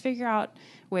that. Let's figure out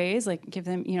ways, like give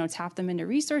them, tap them into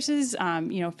resources,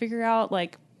 figure out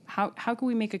like how can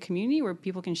we make a community where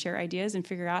people can share ideas and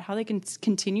figure out how they can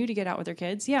continue to get out with their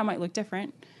kids. Yeah, it might look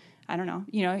different. I don't know.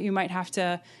 You might have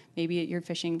to, maybe you're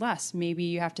fishing less. Maybe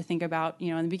you have to think about,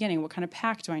 in the beginning, what kind of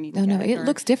pack do I need to get? No, it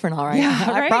looks different, all right. Yeah,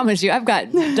 I promise you. I've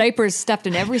got diapers stuffed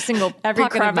in every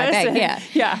pocket of my bag.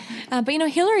 Yeah. But,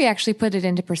 Hillary actually put it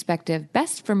into perspective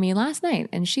best for me last night.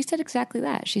 And she said exactly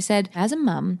that. She said, as a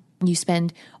mom, you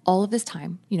spend all of this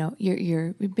time,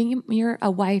 you're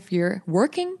a wife, you're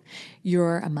working,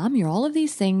 you're a mom, you're all of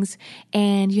these things,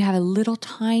 and you have a little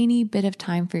tiny bit of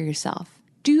time for yourself.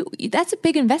 That's a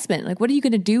big investment. Like, what are you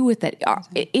going to do with it?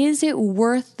 Is it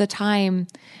worth the time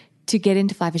to get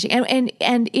into fly fishing?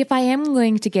 And if I am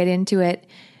going to get into it,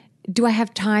 do I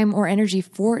have time or energy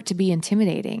for it to be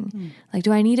intimidating? Like,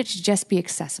 do I need it to just be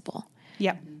accessible?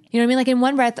 Yeah. You know what I mean? Like, in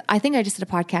one breath, I think I just did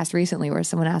a podcast recently where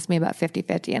someone asked me about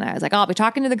 50-50, and I was like, I'll be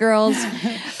talking to the girls.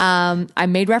 I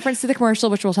made reference to the commercial,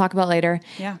 which we'll talk about later.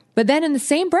 Yeah. But then in the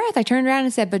same breath, I turned around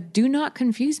and said, but do not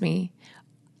confuse me.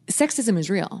 Sexism is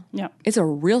real. Yeah. It's a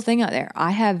real thing out there.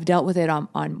 I have dealt with it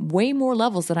on way more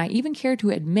levels than I even care to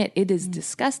admit. It is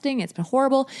disgusting. It's been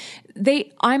horrible.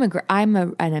 I'm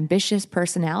an ambitious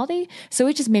personality, so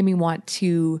it just made me want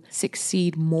to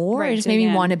succeed more. Right, it just made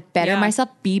me want to better Yeah. myself,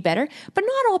 be better. But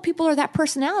not all people are that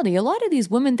personality. A lot of these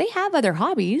women, they have other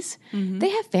hobbies.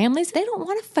 They have families. They don't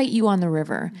want to fight you on the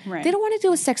river. Right. They don't want to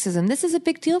deal with sexism. This is a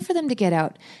big deal for them to get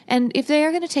out. And if they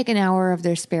are going to take an hour of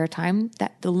their spare time,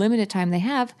 the limited time they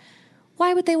have,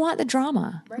 why would they want the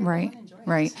drama?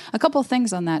 Right. A couple of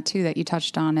things on that too that you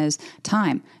touched on is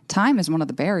time. Time is one of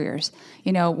the barriers.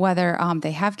 Whether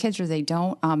they have kids or they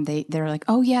don't, they're like,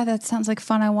 oh yeah, that sounds like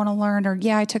fun. I want to learn, or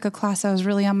yeah, I took a class. I was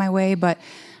really on my way, but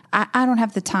I don't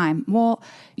have the time. Well,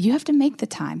 you have to make the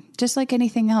time, just like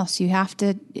anything else.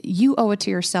 You owe it to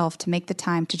yourself to make the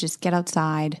time to just get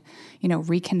outside,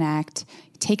 reconnect.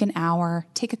 Take an hour,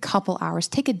 take a couple hours,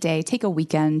 take a day, take a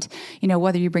weekend,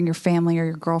 whether you bring your family or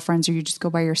your girlfriends or you just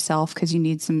go by yourself because you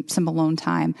need some alone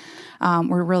time.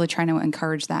 We're really trying to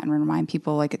encourage that and remind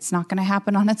people like it's not going to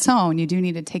happen on its own. You do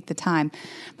need to take the time.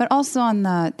 But also on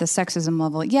the sexism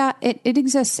level, yeah, it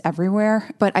exists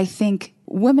everywhere. But I think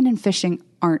women in fishing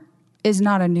is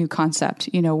not a new concept.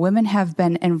 Women have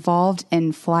been involved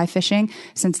in fly fishing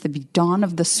since the dawn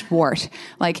of the sport,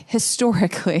 like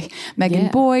historically. Megan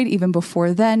Boyd, even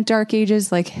before then, Dark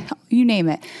Ages, like you name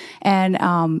it. And,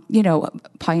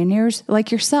 pioneers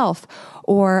like yourself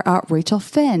or Rachel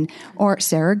Finn or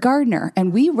Sarah Gardner.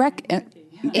 And we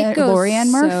It goes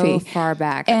Lorianne Murphy. so far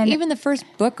back. And even the first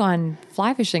book on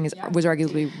fly fishing was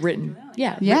arguably written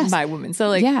by women.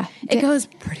 So it goes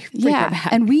pretty far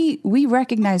back. And we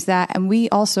recognize that, and we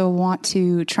also want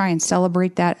to try and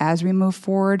celebrate that as we move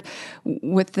forward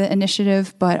with the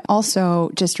initiative, but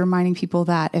also just reminding people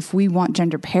that if we want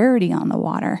gender parity on the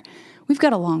water, we've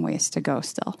got a long ways to go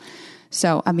still.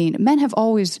 So, I mean, men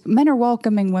are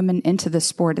welcoming women into the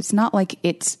sport. It's not like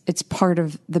it's part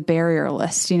of the barrier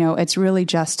list. It's really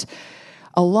just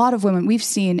a lot of women we've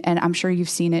seen, and I'm sure you've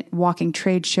seen it, walking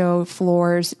trade show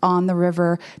floors on the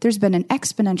river. There's been an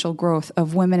exponential growth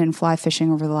of women in fly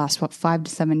fishing over the last, 5 to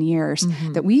 7 years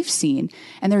that we've seen.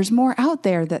 And there's more out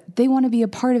there that they want to be a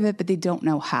part of it, but they don't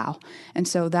know how. And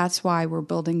so that's why we're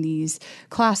building these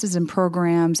classes and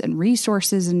programs and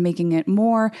resources and making it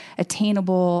more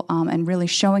attainable, and really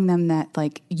showing them that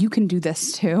you can do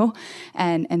this too.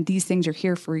 And these things are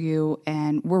here for you.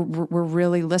 And we're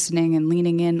really listening and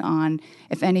leaning in on,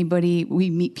 if anybody, we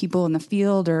meet people in the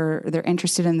field or they're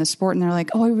interested in the sport and they're like,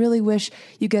 oh, I really wish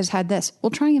you guys had this. We'll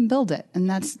try and build it. And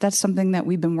that's something that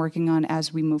we've been working on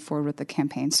as we move forward with the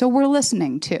campaign. So we're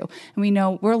listening too. And we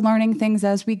know we're learning things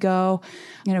as we go.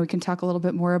 We can talk a little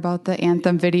bit more about the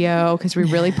anthem video because we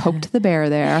really poked the bear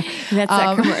there.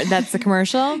 That's the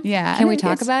commercial? Yeah. Can we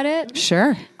talk about it?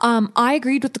 Sure. I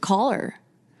agreed with the caller.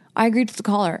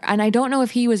 And I don't know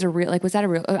if he was was that a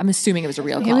real, I'm assuming it was a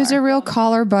real caller. It was a real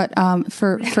caller, but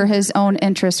for his own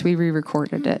interest, we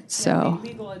re-recorded it. So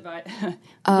legal advice.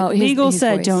 His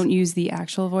said voice. Don't use the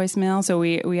actual voicemail, so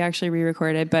we actually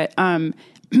re-recorded. But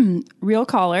real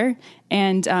caller,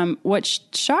 and what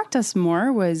shocked us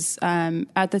more was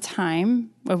at the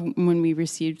time of when we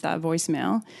received that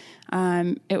voicemail,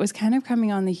 it was kind of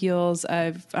coming on the heels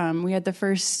of we had the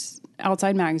first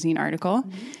Outside Magazine article,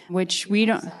 which we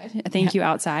don't, thank you,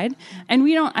 Outside. And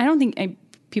I don't think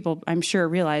people, I'm sure,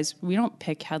 realize we don't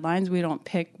pick headlines. We don't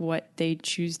pick what they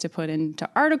choose to put into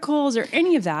articles or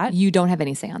any of that. You don't have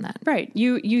any say on that. Right.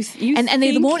 You and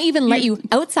they won't even let you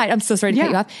outside. I'm so sorry to cut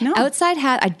you off. No. Outside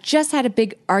I just had a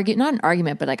big argument, not an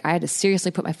argument, but I had to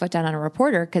seriously put my foot down on a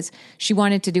reporter because she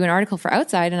wanted to do an article for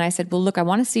Outside. And I said, well, look, I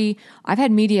want to see, I've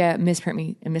had media misprint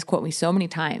me and misquote me so many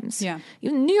times. Yeah.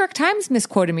 Even New York Times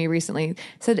misquoted me recently.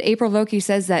 Said April Vokey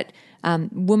says that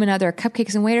women are their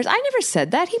cupcakes and waiters. I never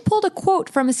said that. He pulled a quote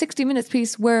from a 60 Minutes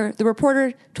piece where the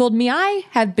reporter told me I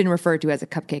have been referred to as a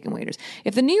cupcake and waiters.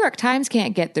 If the New York Times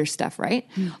can't get their stuff right,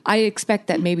 I expect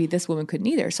that maybe this woman couldn't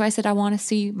either. So I said, I want to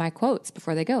see my quotes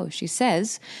before they go. She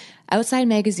says, Outside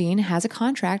Magazine has a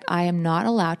contract. I am not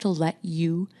allowed to let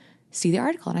you see the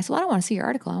article. And I said, well, I don't want to see your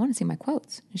article. I want to see my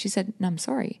quotes. And she said, no, I'm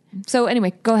sorry. So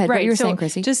anyway, go ahead. Right. What you were so saying,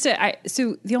 Chrissy.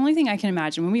 So the only thing I can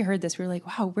imagine when we heard this, we were like,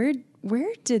 wow,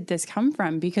 where did this come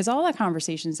from? Because all the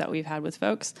conversations that we've had with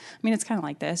folks, I mean, it's kind of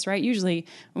like this, right? Usually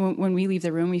when we leave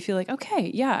the room, we feel like,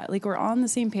 okay, yeah, we're all on the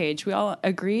same page. We all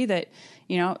agree that,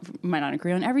 might not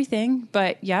agree on everything,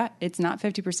 but yeah, it's not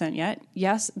 50% yet.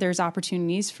 Yes, there's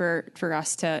opportunities for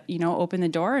us to, open the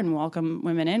door and welcome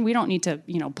women in. We don't need to,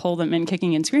 pull them in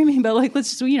kicking and screaming, but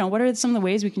let's just, what are some of the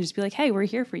ways we can just be like, hey, we're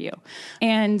here for you.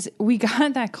 And we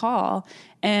got that call.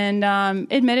 And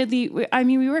admittedly,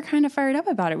 we were kind of fired up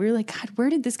about it. We were like, God, where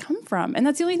did this come from? And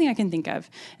that's the only thing I can think of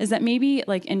is that maybe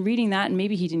in reading that, and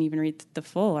maybe he didn't even read the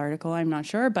full article, I'm not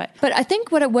sure. But I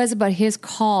think what it was about his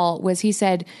call was he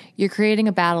said, you're creating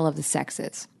a battle of the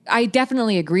sexes. I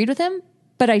definitely agreed with him,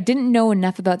 but I didn't know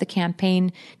enough about the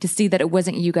campaign to see that it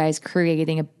wasn't you guys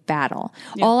creating a battle.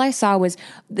 Yeah. All I saw was,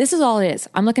 this is all it is.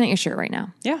 I'm looking at your shirt right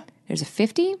now. Yeah. There's a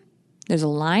 50, there's a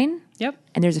line. Yep.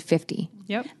 And there's a 50.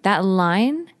 Yep. That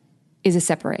line is a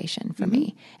separation for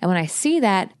me. And when I see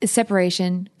that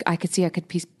separation, I could see I could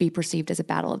be perceived as a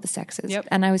battle of the sexes. Yep.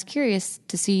 And I was curious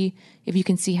to see if you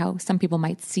can see how some people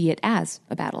might see it as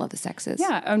a battle of the sexes.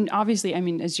 Yeah. And obviously,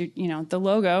 as the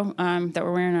logo that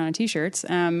we're wearing on our t-shirts,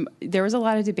 there was a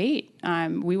lot of debate.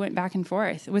 We went back and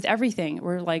forth with everything.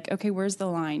 We're like, okay, where's the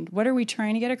line? What are we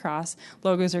trying to get across?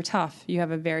 Logos are tough. You have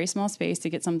a very small space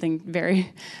to get something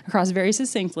across very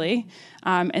succinctly.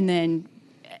 And then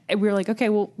we were like, okay,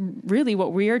 well, really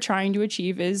what we are trying to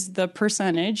achieve is the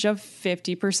percentage of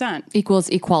 50%. Equals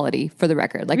equality, for the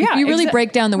record. If you really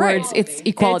break down the words, it's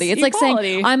equality. It's like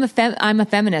saying, I'm a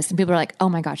feminist, and people are like, oh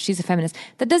my gosh, she's a feminist.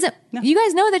 That doesn't, you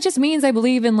guys know that just means I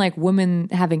believe in women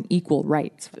having equal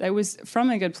rights. It was from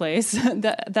a good place.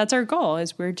 That's our goal,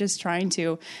 is we're just trying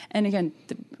to, and again,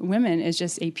 women is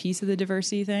just a piece of the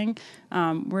diversity thing.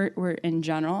 We're in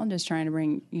general just trying to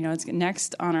bring, it's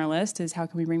next on our list is how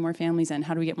can we bring more families in?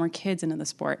 How do we get more kids into the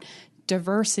sport?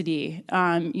 Diversity.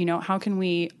 How can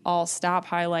we all stop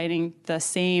highlighting the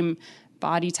same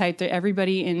body type.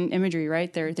 Everybody in imagery,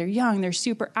 right? They're young, they're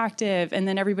super active. And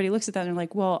then everybody looks at that and they're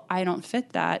like, well, I don't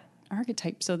fit that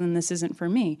archetype, so then this isn't for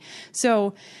me.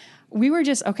 So we were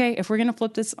just, okay, if we're going to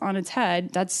flip this on its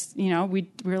head, that's, we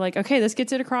were like, okay, this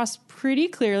gets it across pretty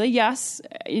clearly. Yes.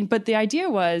 But the idea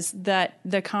was that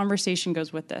the conversation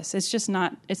goes with this. It's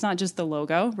not just the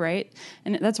logo, right?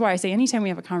 And that's why I say anytime we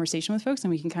have a conversation with folks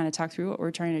and we can kind of talk through what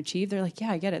we're trying to achieve, they're like,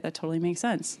 yeah, I get it. That totally makes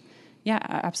sense. Yeah,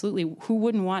 absolutely. Who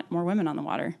wouldn't want more women on the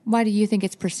water? Why do you think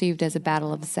it's perceived as a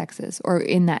battle of the sexes? Or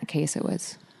in that case it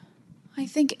was? I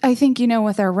think,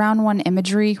 with our round one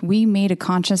imagery, we made a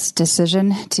conscious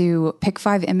decision to pick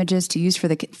 5 images to use for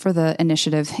the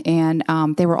initiative. And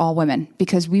they were all women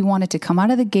because we wanted to come out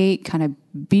of the gate kind of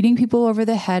beating people over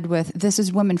the head with this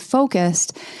is women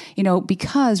focused,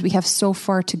 because we have so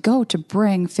far to go to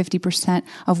bring 50%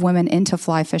 of women into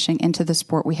fly fishing, into the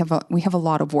sport. We have a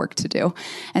lot of work to do.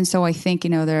 And so I think,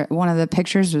 one of the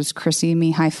pictures was Chrissy and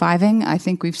me high-fiving. I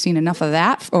think we've seen enough of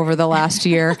that over the last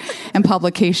year in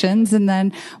publications. And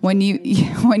then when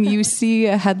you see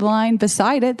a headline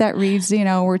beside it that reads,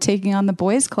 we're taking on the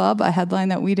boys club, a headline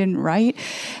that we didn't write,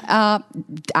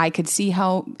 I could see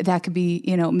how that could be,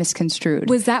 misconstrued.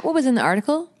 Was that what was in the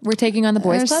article? We're taking on the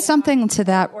boys club? Something to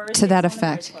that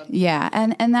effect. Yeah.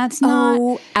 And that's not.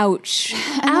 Oh, ouch.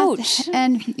 Ouch.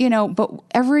 But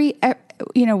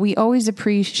we always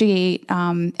appreciate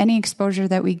any exposure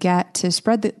that we get to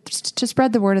spread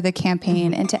the word of the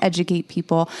campaign and to educate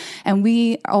people. And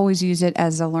we always use it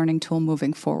as a learning tool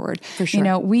moving forward. For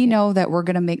sure. We know that we're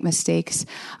going to make mistakes.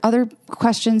 Other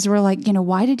questions were like,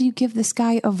 why did you give this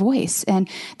guy a voice? And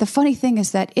the funny thing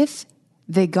is that if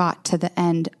they got to the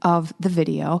end of the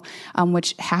video,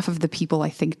 which half of the people I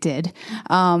think did,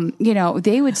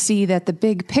 they would see that the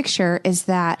big picture is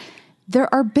that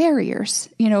there are barriers,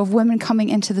 of women coming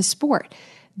into the sport.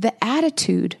 The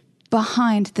attitude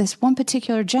behind this one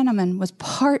particular gentleman was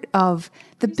part of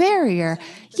the barrier.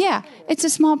 Yeah, it's a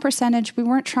small percentage. We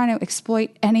weren't trying to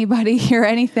exploit anybody or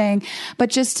anything, but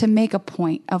just to make a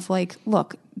point of like,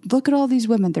 look at all these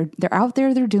women. They're out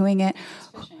there. They're doing it.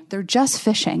 They're just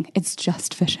fishing. It's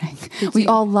just fishing. We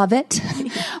all love it,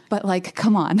 but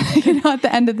come on, at the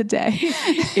end of the day,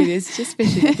 it is just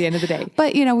fishing at the end of the day.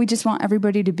 But we just want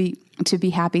everybody to be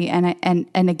happy. And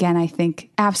again, I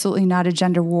think absolutely not a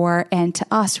gender war. And to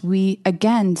us, we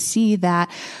again see that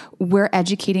we're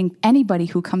educating anybody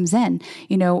who comes in.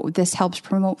 This helps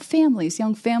promote families,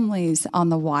 young families on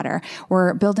the water.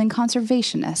 We're building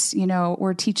conservationists.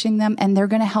 We're teaching them, and they're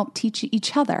going to help teach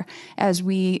each other as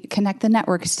we connect the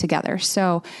networks together.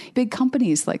 So big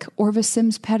companies like Orvis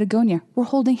Sims Patagonia, we're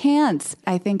holding hands.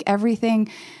 I think everything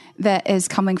that is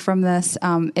coming from this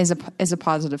is a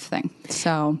positive thing.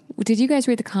 So, did you guys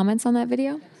read the comments on that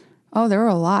video? Oh, there were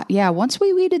a lot. Yeah. Once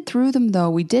we weeded through them, though,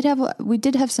 we did have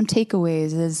some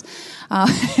takeaways.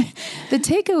 The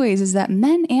takeaways is that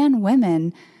men and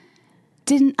women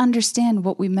didn't understand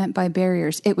what we meant by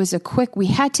barriers. It was we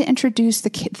had to introduce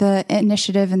the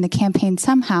initiative and the campaign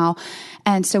somehow.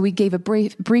 And so we gave a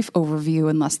brief overview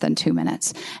in less than 2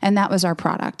 minutes. And that was our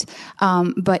product.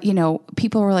 But,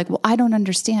 people were like, well, I don't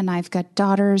understand. I've got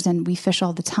daughters and we fish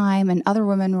all the time. And other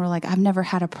women were like, I've never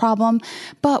had a problem.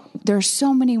 But there's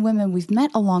so many women we've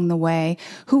met along the way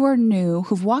who are new,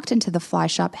 who've walked into the fly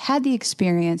shop, had the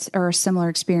experience or a similar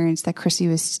experience that Chrissy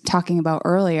was talking about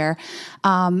earlier.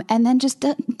 And then just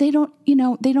they don't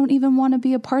even want to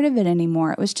be a part of it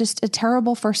anymore. It was just a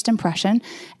terrible first impression,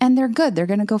 and they're good. They're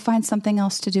going to go find something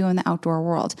else to do in the outdoor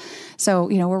world. So,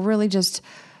 we're really just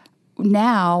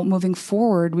now moving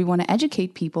forward, we want to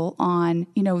educate people on,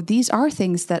 these are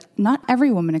things that not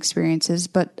every woman experiences,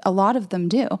 but a lot of them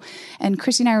do. And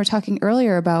Chrissy and I were talking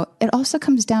earlier about, it also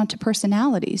comes down to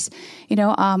personalities.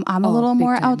 I'm a little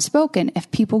more outspoken.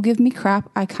 If people give me crap,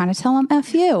 I kind of tell them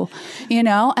F you, and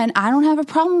I don't have a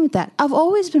problem with that. I've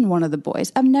always been one of the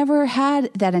boys. I've never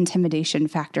had that intimidation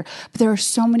factor, but there are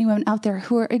so many women out there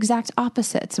who are exact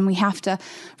opposites, and we have to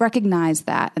recognize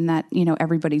that, and that,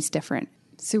 everybody's different.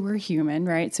 So we're human,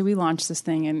 right? So we launched this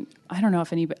thing, and I don't know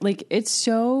if anybody, it's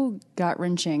so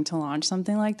gut-wrenching to launch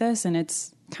something like this, and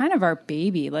it's kind of our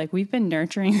baby. We've been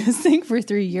nurturing this thing for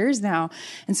 3 years now.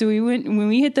 And so when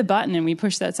we hit the button and we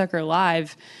pushed that sucker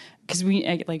live, because we,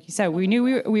 like you said, we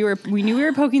knew we were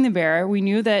poking the bear. We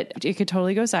knew that it could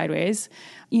totally go sideways.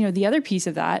 The other piece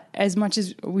of that, as much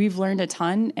as we've learned a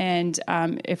ton, and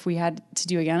if we had to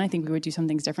do again, I think we would do some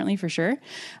things differently for sure.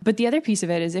 But the other piece of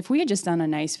it is, if we had just done a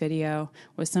nice video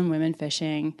with some women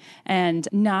fishing and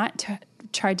not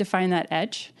tried to find that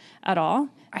edge at all,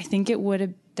 I think it would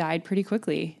have died pretty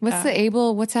quickly.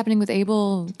 What's happening with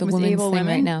ABLE, the with women's ABLE thing women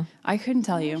right now? I couldn't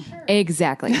tell you.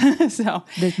 Exactly. So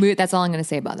That's all I'm going to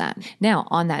say about that. Now,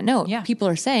 on that note, people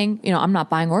are saying, I'm not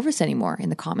buying Orvis anymore in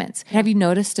the comments. Have you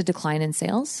noticed a decline in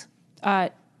sales?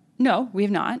 No, we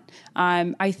have not.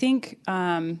 I think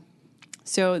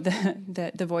so.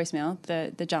 The voicemail,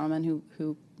 the gentleman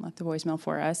who left the voicemail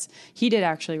for us, he did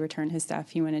actually return his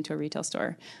stuff. He went into a retail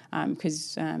store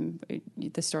because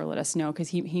the store let us know, because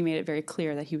he made it very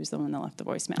clear that he was the one that left the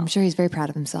voicemail. I'm sure he's very proud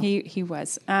of himself. He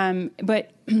was.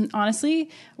 But honestly,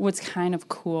 what's kind of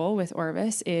cool with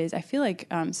Orvis is I feel like,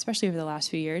 especially over the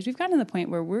last few years, we've gotten to the point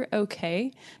where we're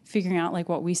okay figuring out like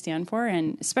what we stand for,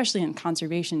 and especially in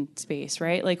conservation space,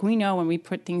 right? Like we know when we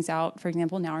put things out, for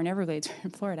example, now our Neverglades in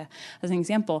Florida, as an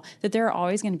example, that there are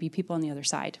always going to be people on the other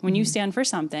side. When you stand for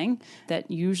something,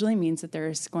 that usually means that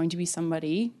there's going to be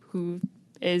somebody who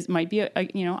might be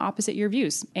opposite your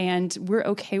views, and we're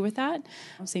okay with that.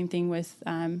 Same thing with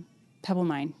Pebble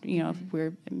Mine. If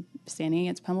we're standing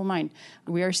against Pebble Mine,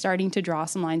 we are starting to draw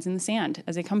some lines in the sand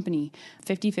as a company.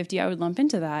 50-50, I would lump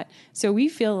into that. So we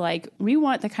feel like we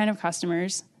want the kind of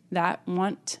customers that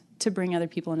want to bring other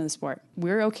people into the sport.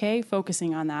 We're okay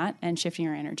focusing on that and shifting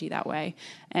our energy that way.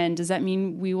 And does that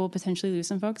mean we will potentially lose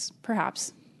some folks?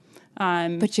 Perhaps.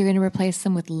 But you're going to replace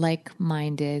them with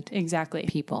like-minded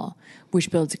people,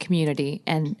 which builds a community.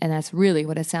 And that's really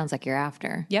what it sounds like you're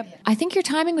after. Yep. I think your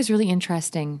timing was really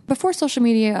interesting. Before social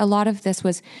media, a lot of this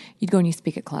was you'd go and you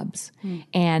speak at clubs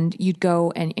and you'd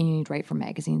go and you'd write for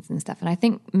magazines and stuff. And I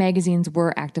think magazines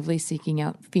were actively seeking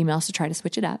out females to try to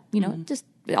switch it up, just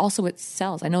also it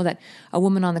sells. I know that a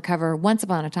woman on the cover once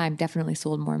upon a time definitely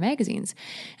sold more magazines.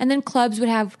 And then clubs would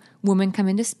have women come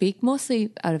in to speak,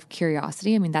 mostly out of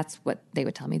curiosity. I mean, that's what they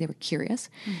would tell me. They were curious.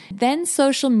 Then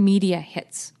social media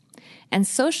hits. And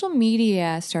social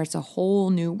media starts a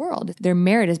whole new world. Their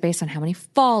merit is based on how many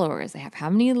followers they have, how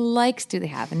many likes do they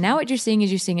have. And now what you're seeing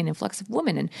is an influx of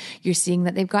women, and you're seeing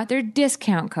that they've got their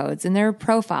discount codes and their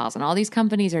profiles, and all these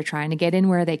companies are trying to get in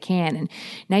where they can. And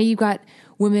now you've got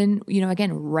women,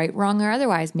 again, right, wrong, or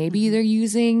otherwise. Maybe they're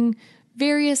using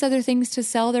various other things to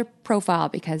sell their profile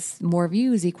because more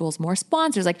views equals more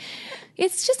sponsors. Like,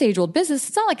 it's just age-old business.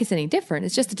 It's not like it's any different.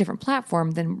 It's just a different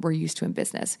platform than we're used to in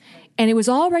business. And it was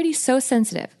already so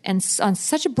sensitive and on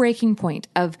such a breaking point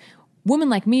of women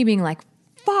like me being like,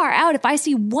 far out, if I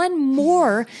see one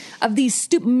more of these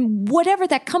stupid, whatever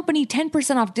that company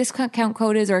 10% off discount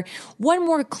code is, or one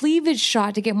more cleavage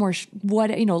shot to get more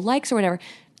likes or whatever,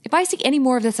 if I see any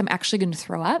more of this, I'm actually going to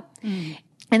throw up.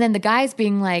 And then the guys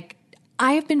being like,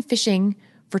 I have been fishing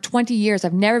for 20 years.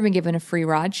 I've never been given a free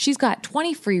rod. She's got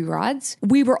 20 free rods.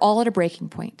 We were all at a breaking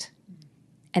point.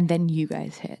 And then you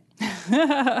guys hit.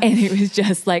 And it was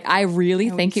just like, I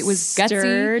really think it was gutsy.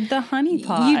 Stirred the honey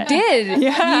pot. You did.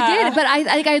 Yeah. You did. But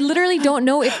I literally don't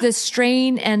know if the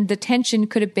strain and the tension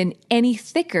could have been any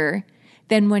thicker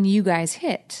than when you guys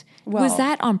hit. Well, was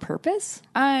that on purpose?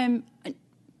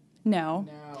 No.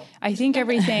 I think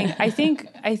everything. I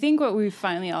think what we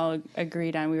finally all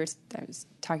agreed on. I was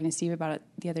talking to Steve about it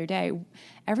the other day.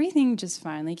 Everything just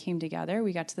finally came together.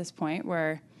 We got to this point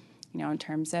where, in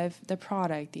terms of the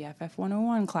product, the FF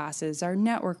 101 classes, our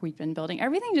network we've been building,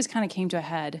 everything just kind of came to a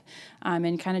head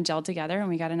and kind of gelled together, and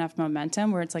we got enough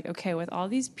momentum where it's like, okay, with all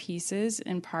these pieces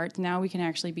and parts, now we can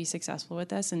actually be successful with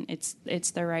this, and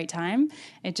it's the right time.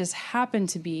 It just happened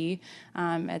to be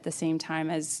at the same time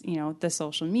as, the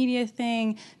social media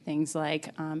things like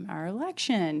our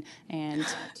election and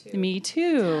Me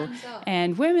Too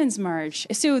and Women's March.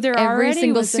 So every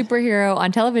single superhero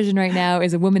on television right now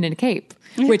is a woman in a cape.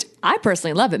 Which I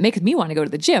personally love. It makes me want to go to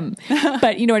the gym.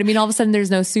 But you know what I mean? All of a sudden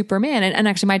there's no Superman. And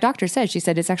actually my doctor said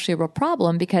it's actually a real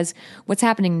problem, because what's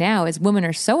happening now is women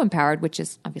are so empowered, which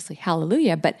is obviously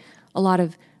hallelujah, but a lot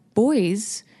of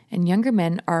boys and younger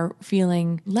men are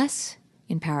feeling less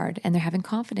empowered and they're having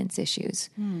confidence issues.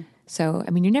 So,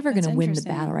 I mean, you're never going to win the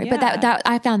battle, right? Yeah. But that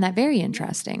I found that very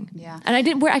interesting. Yeah. And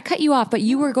I cut you off, but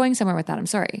you were going somewhere with that. I'm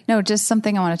sorry. No, just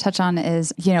something I want to touch on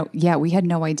is, we had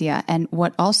no idea. And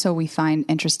what also we find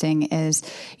interesting is,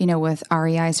 with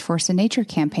REI's Force in Nature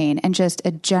campaign and just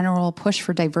a general push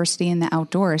for diversity in the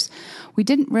outdoors, we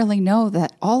didn't really know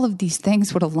that all of these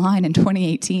things would align in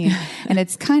 2018. And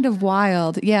it's kind of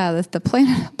wild. Yeah, the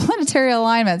planetary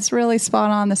alignment's really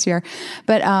spot on this year.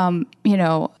 But,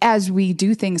 as we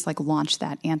do things like launch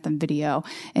that anthem video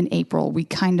in April, we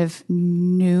kind of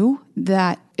knew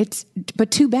that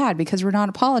but too bad, because we're not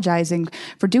apologizing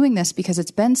for doing this, because it's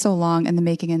been so long in the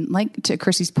making. And like to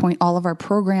Chrissy's point, all of our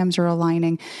programs are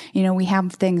aligning. We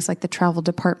have things like the travel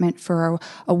department for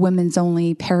a women's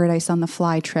only Paradise on the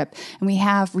Fly trip. And we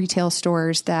have retail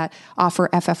stores that offer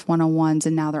FF 101s,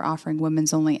 and now they're offering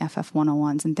women's only FF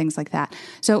 101s and things like that.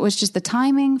 So it was just the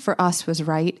timing for us was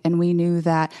right. And we knew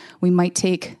that we might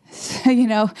take,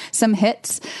 some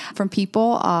hits from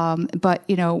people. But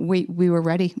we were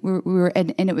ready. We were,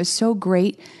 and it was so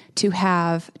great to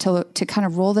have to kind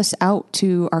of roll this out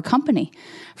to our company,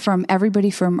 from everybody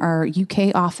from our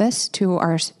UK office to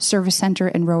our service center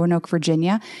in Roanoke,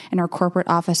 Virginia, and our corporate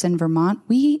office in Vermont.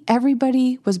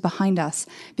 Everybody was behind us,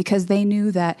 because they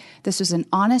knew that this was an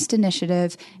honest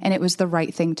initiative and it was the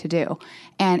right thing to do.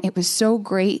 And it was so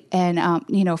great. And,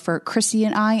 for Chrissy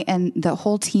and I and the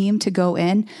whole team to go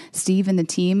in, Steve and the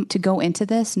team to go into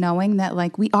this, knowing that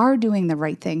we are doing the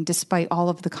right thing, despite all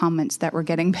of the comments that we're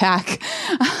getting back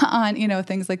on,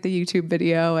 things like the YouTube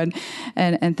video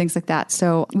and things like that.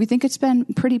 So we think it's been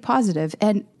pretty positive.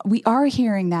 And we are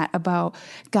hearing that about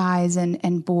guys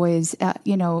and boys,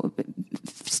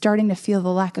 starting to feel the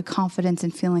lack of confidence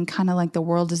and feeling kind of like the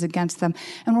world is against them.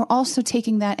 And we're also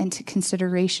taking that into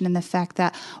consideration in the fact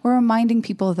that we're reminding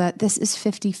people that this is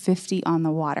 50-50 on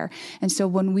the water. And so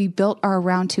when we built our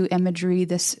round 2 imagery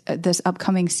this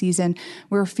upcoming season,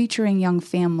 we're featuring young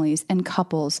families and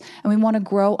couples, and we want to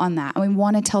grow on that. And we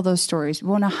want to tell those stories. We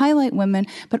want to highlight women,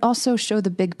 but also show the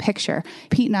big picture.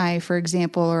 Pete and I, for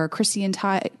example, or Chrissy and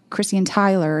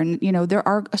Tyler, and there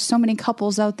are so many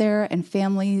couples out there and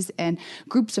families and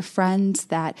groups of friends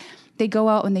that they go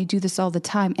out and they do this all the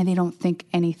time and they don't think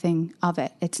anything of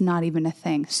it. It's not even a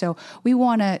thing. So we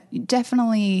want to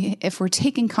definitely, if we're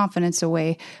taking confidence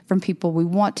away from people, we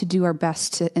want to do our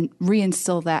best to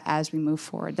reinstill that as we move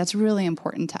forward. That's really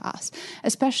important to us,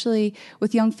 especially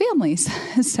with young families.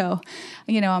 So,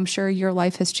 I'm sure your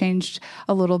life has changed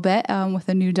a little bit with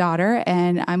a new daughter,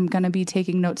 and I'm going to be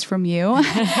taking notes from you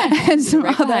and some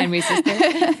right behind me, sister.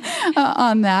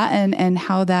 On that and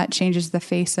how that changes the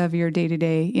face of your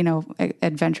day-to-day,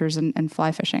 adventures and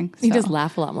fly fishing. So. You just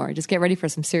laugh a lot more. Just get ready for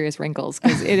some serious wrinkles,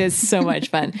 because it is so much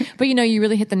fun. But you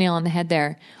really hit the nail on the head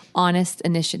there. Honest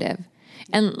initiative.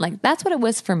 And that's what it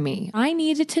was for me. I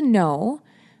needed to know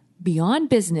beyond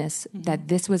business that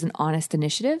this was an honest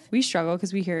initiative. We struggle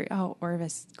because we hear,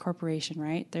 Orvis Corporation,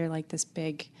 right? They're like this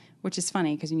big, which is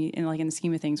funny because in the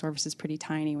scheme of things, Orvis is pretty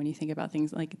tiny when you think about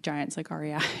things like giants like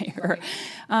REI.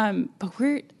 But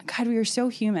we are so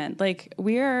human.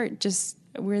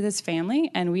 We're this family,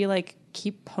 and we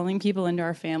keep pulling people into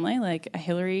our family, like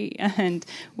Hillary and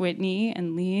Whitney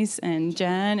and Lise and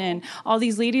Jen and all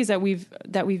these ladies that we've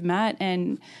met.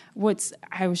 And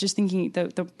I was just thinking,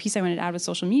 the piece I wanted to add with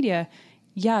social media,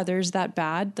 yeah, there's that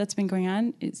bad that's been going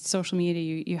on. It's social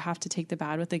media. You have to take the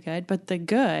bad with the good, but the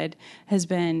good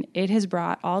it has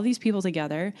brought all these people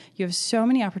together. You have so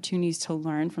many opportunities to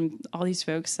learn from all these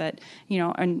folks that,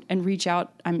 and reach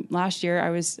out. Last year I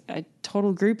was a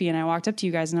total groupie, and I walked up to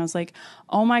you guys and I was like,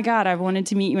 oh my God, I've wanted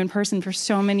to meet you in person for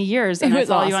so many years. And I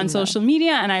follow you on social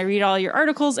media, and I read all your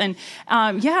articles, and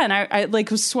and I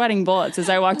was sweating bullets as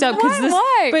I walked up.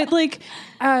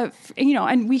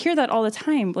 And we hear that all the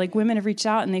time. Women have reached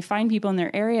out and they find people in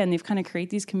their area, and they've kind of create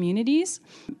these communities.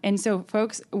 And so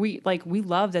folks, we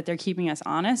love that they're keeping us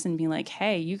honest and being like,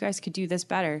 hey, you guys could do this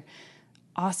better.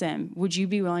 Awesome. Would you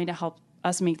be willing to help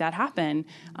us make that happen?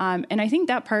 And I think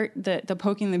that part, the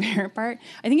poking the bear part,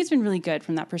 I think it's been really good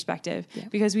from that perspective,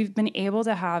 because we've been able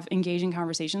to have engaging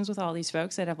conversations with all these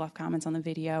folks that have left comments on the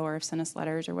video or have sent us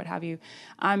letters or what have you.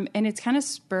 And it's kind of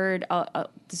spurred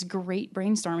this great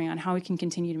brainstorming on how we can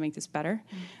continue to make this better.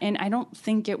 Mm-hmm. And I don't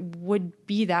think it would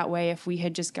be that way if we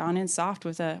had just gone in soft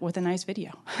with a nice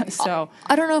video. So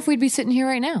I don't know if we'd be sitting here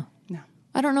right now.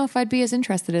 I don't know if I'd be as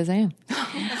interested as I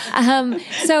am.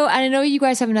 So I know you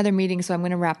guys have another meeting, so I'm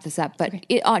going to wrap this up. But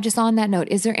just on that note,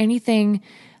 is there anything,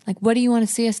 what do you want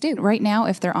to see us do? Right now,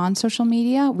 if they're on social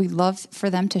media, we love for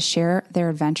them to share their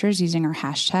adventures using our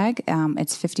hashtag.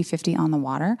 It's 50-50 on the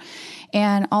water.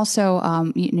 And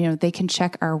also, they can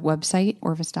check our website,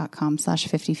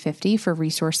 orvis.com/5050 for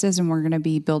resources. And we're going to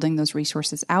be building those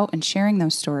resources out and sharing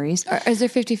those stories. Is there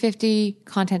 50-50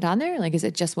 content on there? Is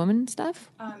it just women stuff?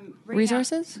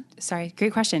 Resources?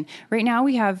 Great question. Right now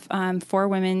we have 4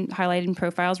 women highlighted in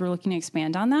profiles. We're looking to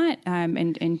expand on that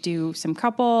and do some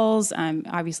couples.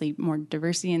 Obviously, obviously more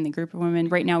diversity in the group of women.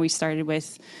 Right now we started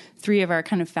with 3 of our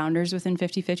kind of founders within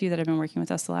 50/50 that have been working with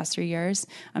us the last 3 years.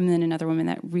 And then another woman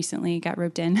that recently got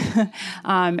roped in.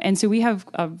 And so we have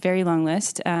a very long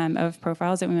list of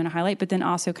profiles that we want to highlight, but then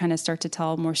also kind of start to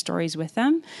tell more stories with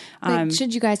them. But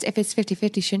should you guys, if it's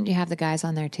 50/50, shouldn't you have the guys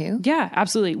on there too? Yeah,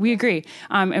 absolutely. We agree.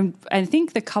 And I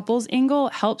think the couples angle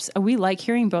helps. We like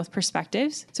hearing both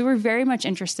perspectives. So we're very much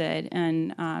interested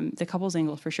in the couples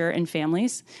angle for sure, and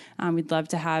families. We'd love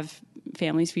to have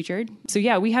families featured. So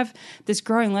yeah, we have this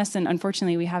growing list, and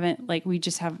unfortunately we haven't, we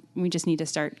just need to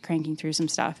start cranking through some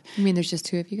stuff. You mean there's just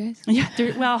 2 of you guys?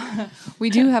 Yeah. We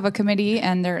do have a committee,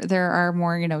 and there are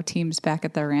more, teams back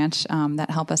at the ranch that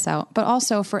help us out. But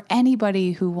also for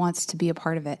anybody who wants to be a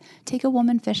part of it, take a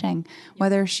woman fishing,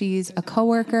 whether she's a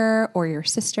coworker or your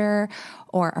sister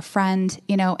or a friend,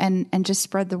 and just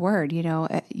spread the word,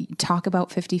 talk about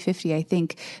 50/50. I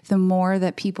think the more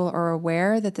that people are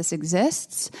aware that this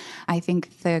exists, I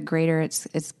think the greater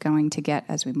it's going to get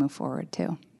as we move forward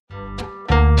too.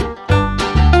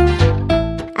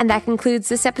 And that concludes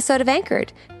this episode of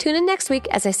Anchored. Tune in next week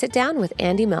as I sit down with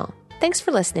Andy Mill. Thanks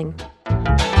for listening.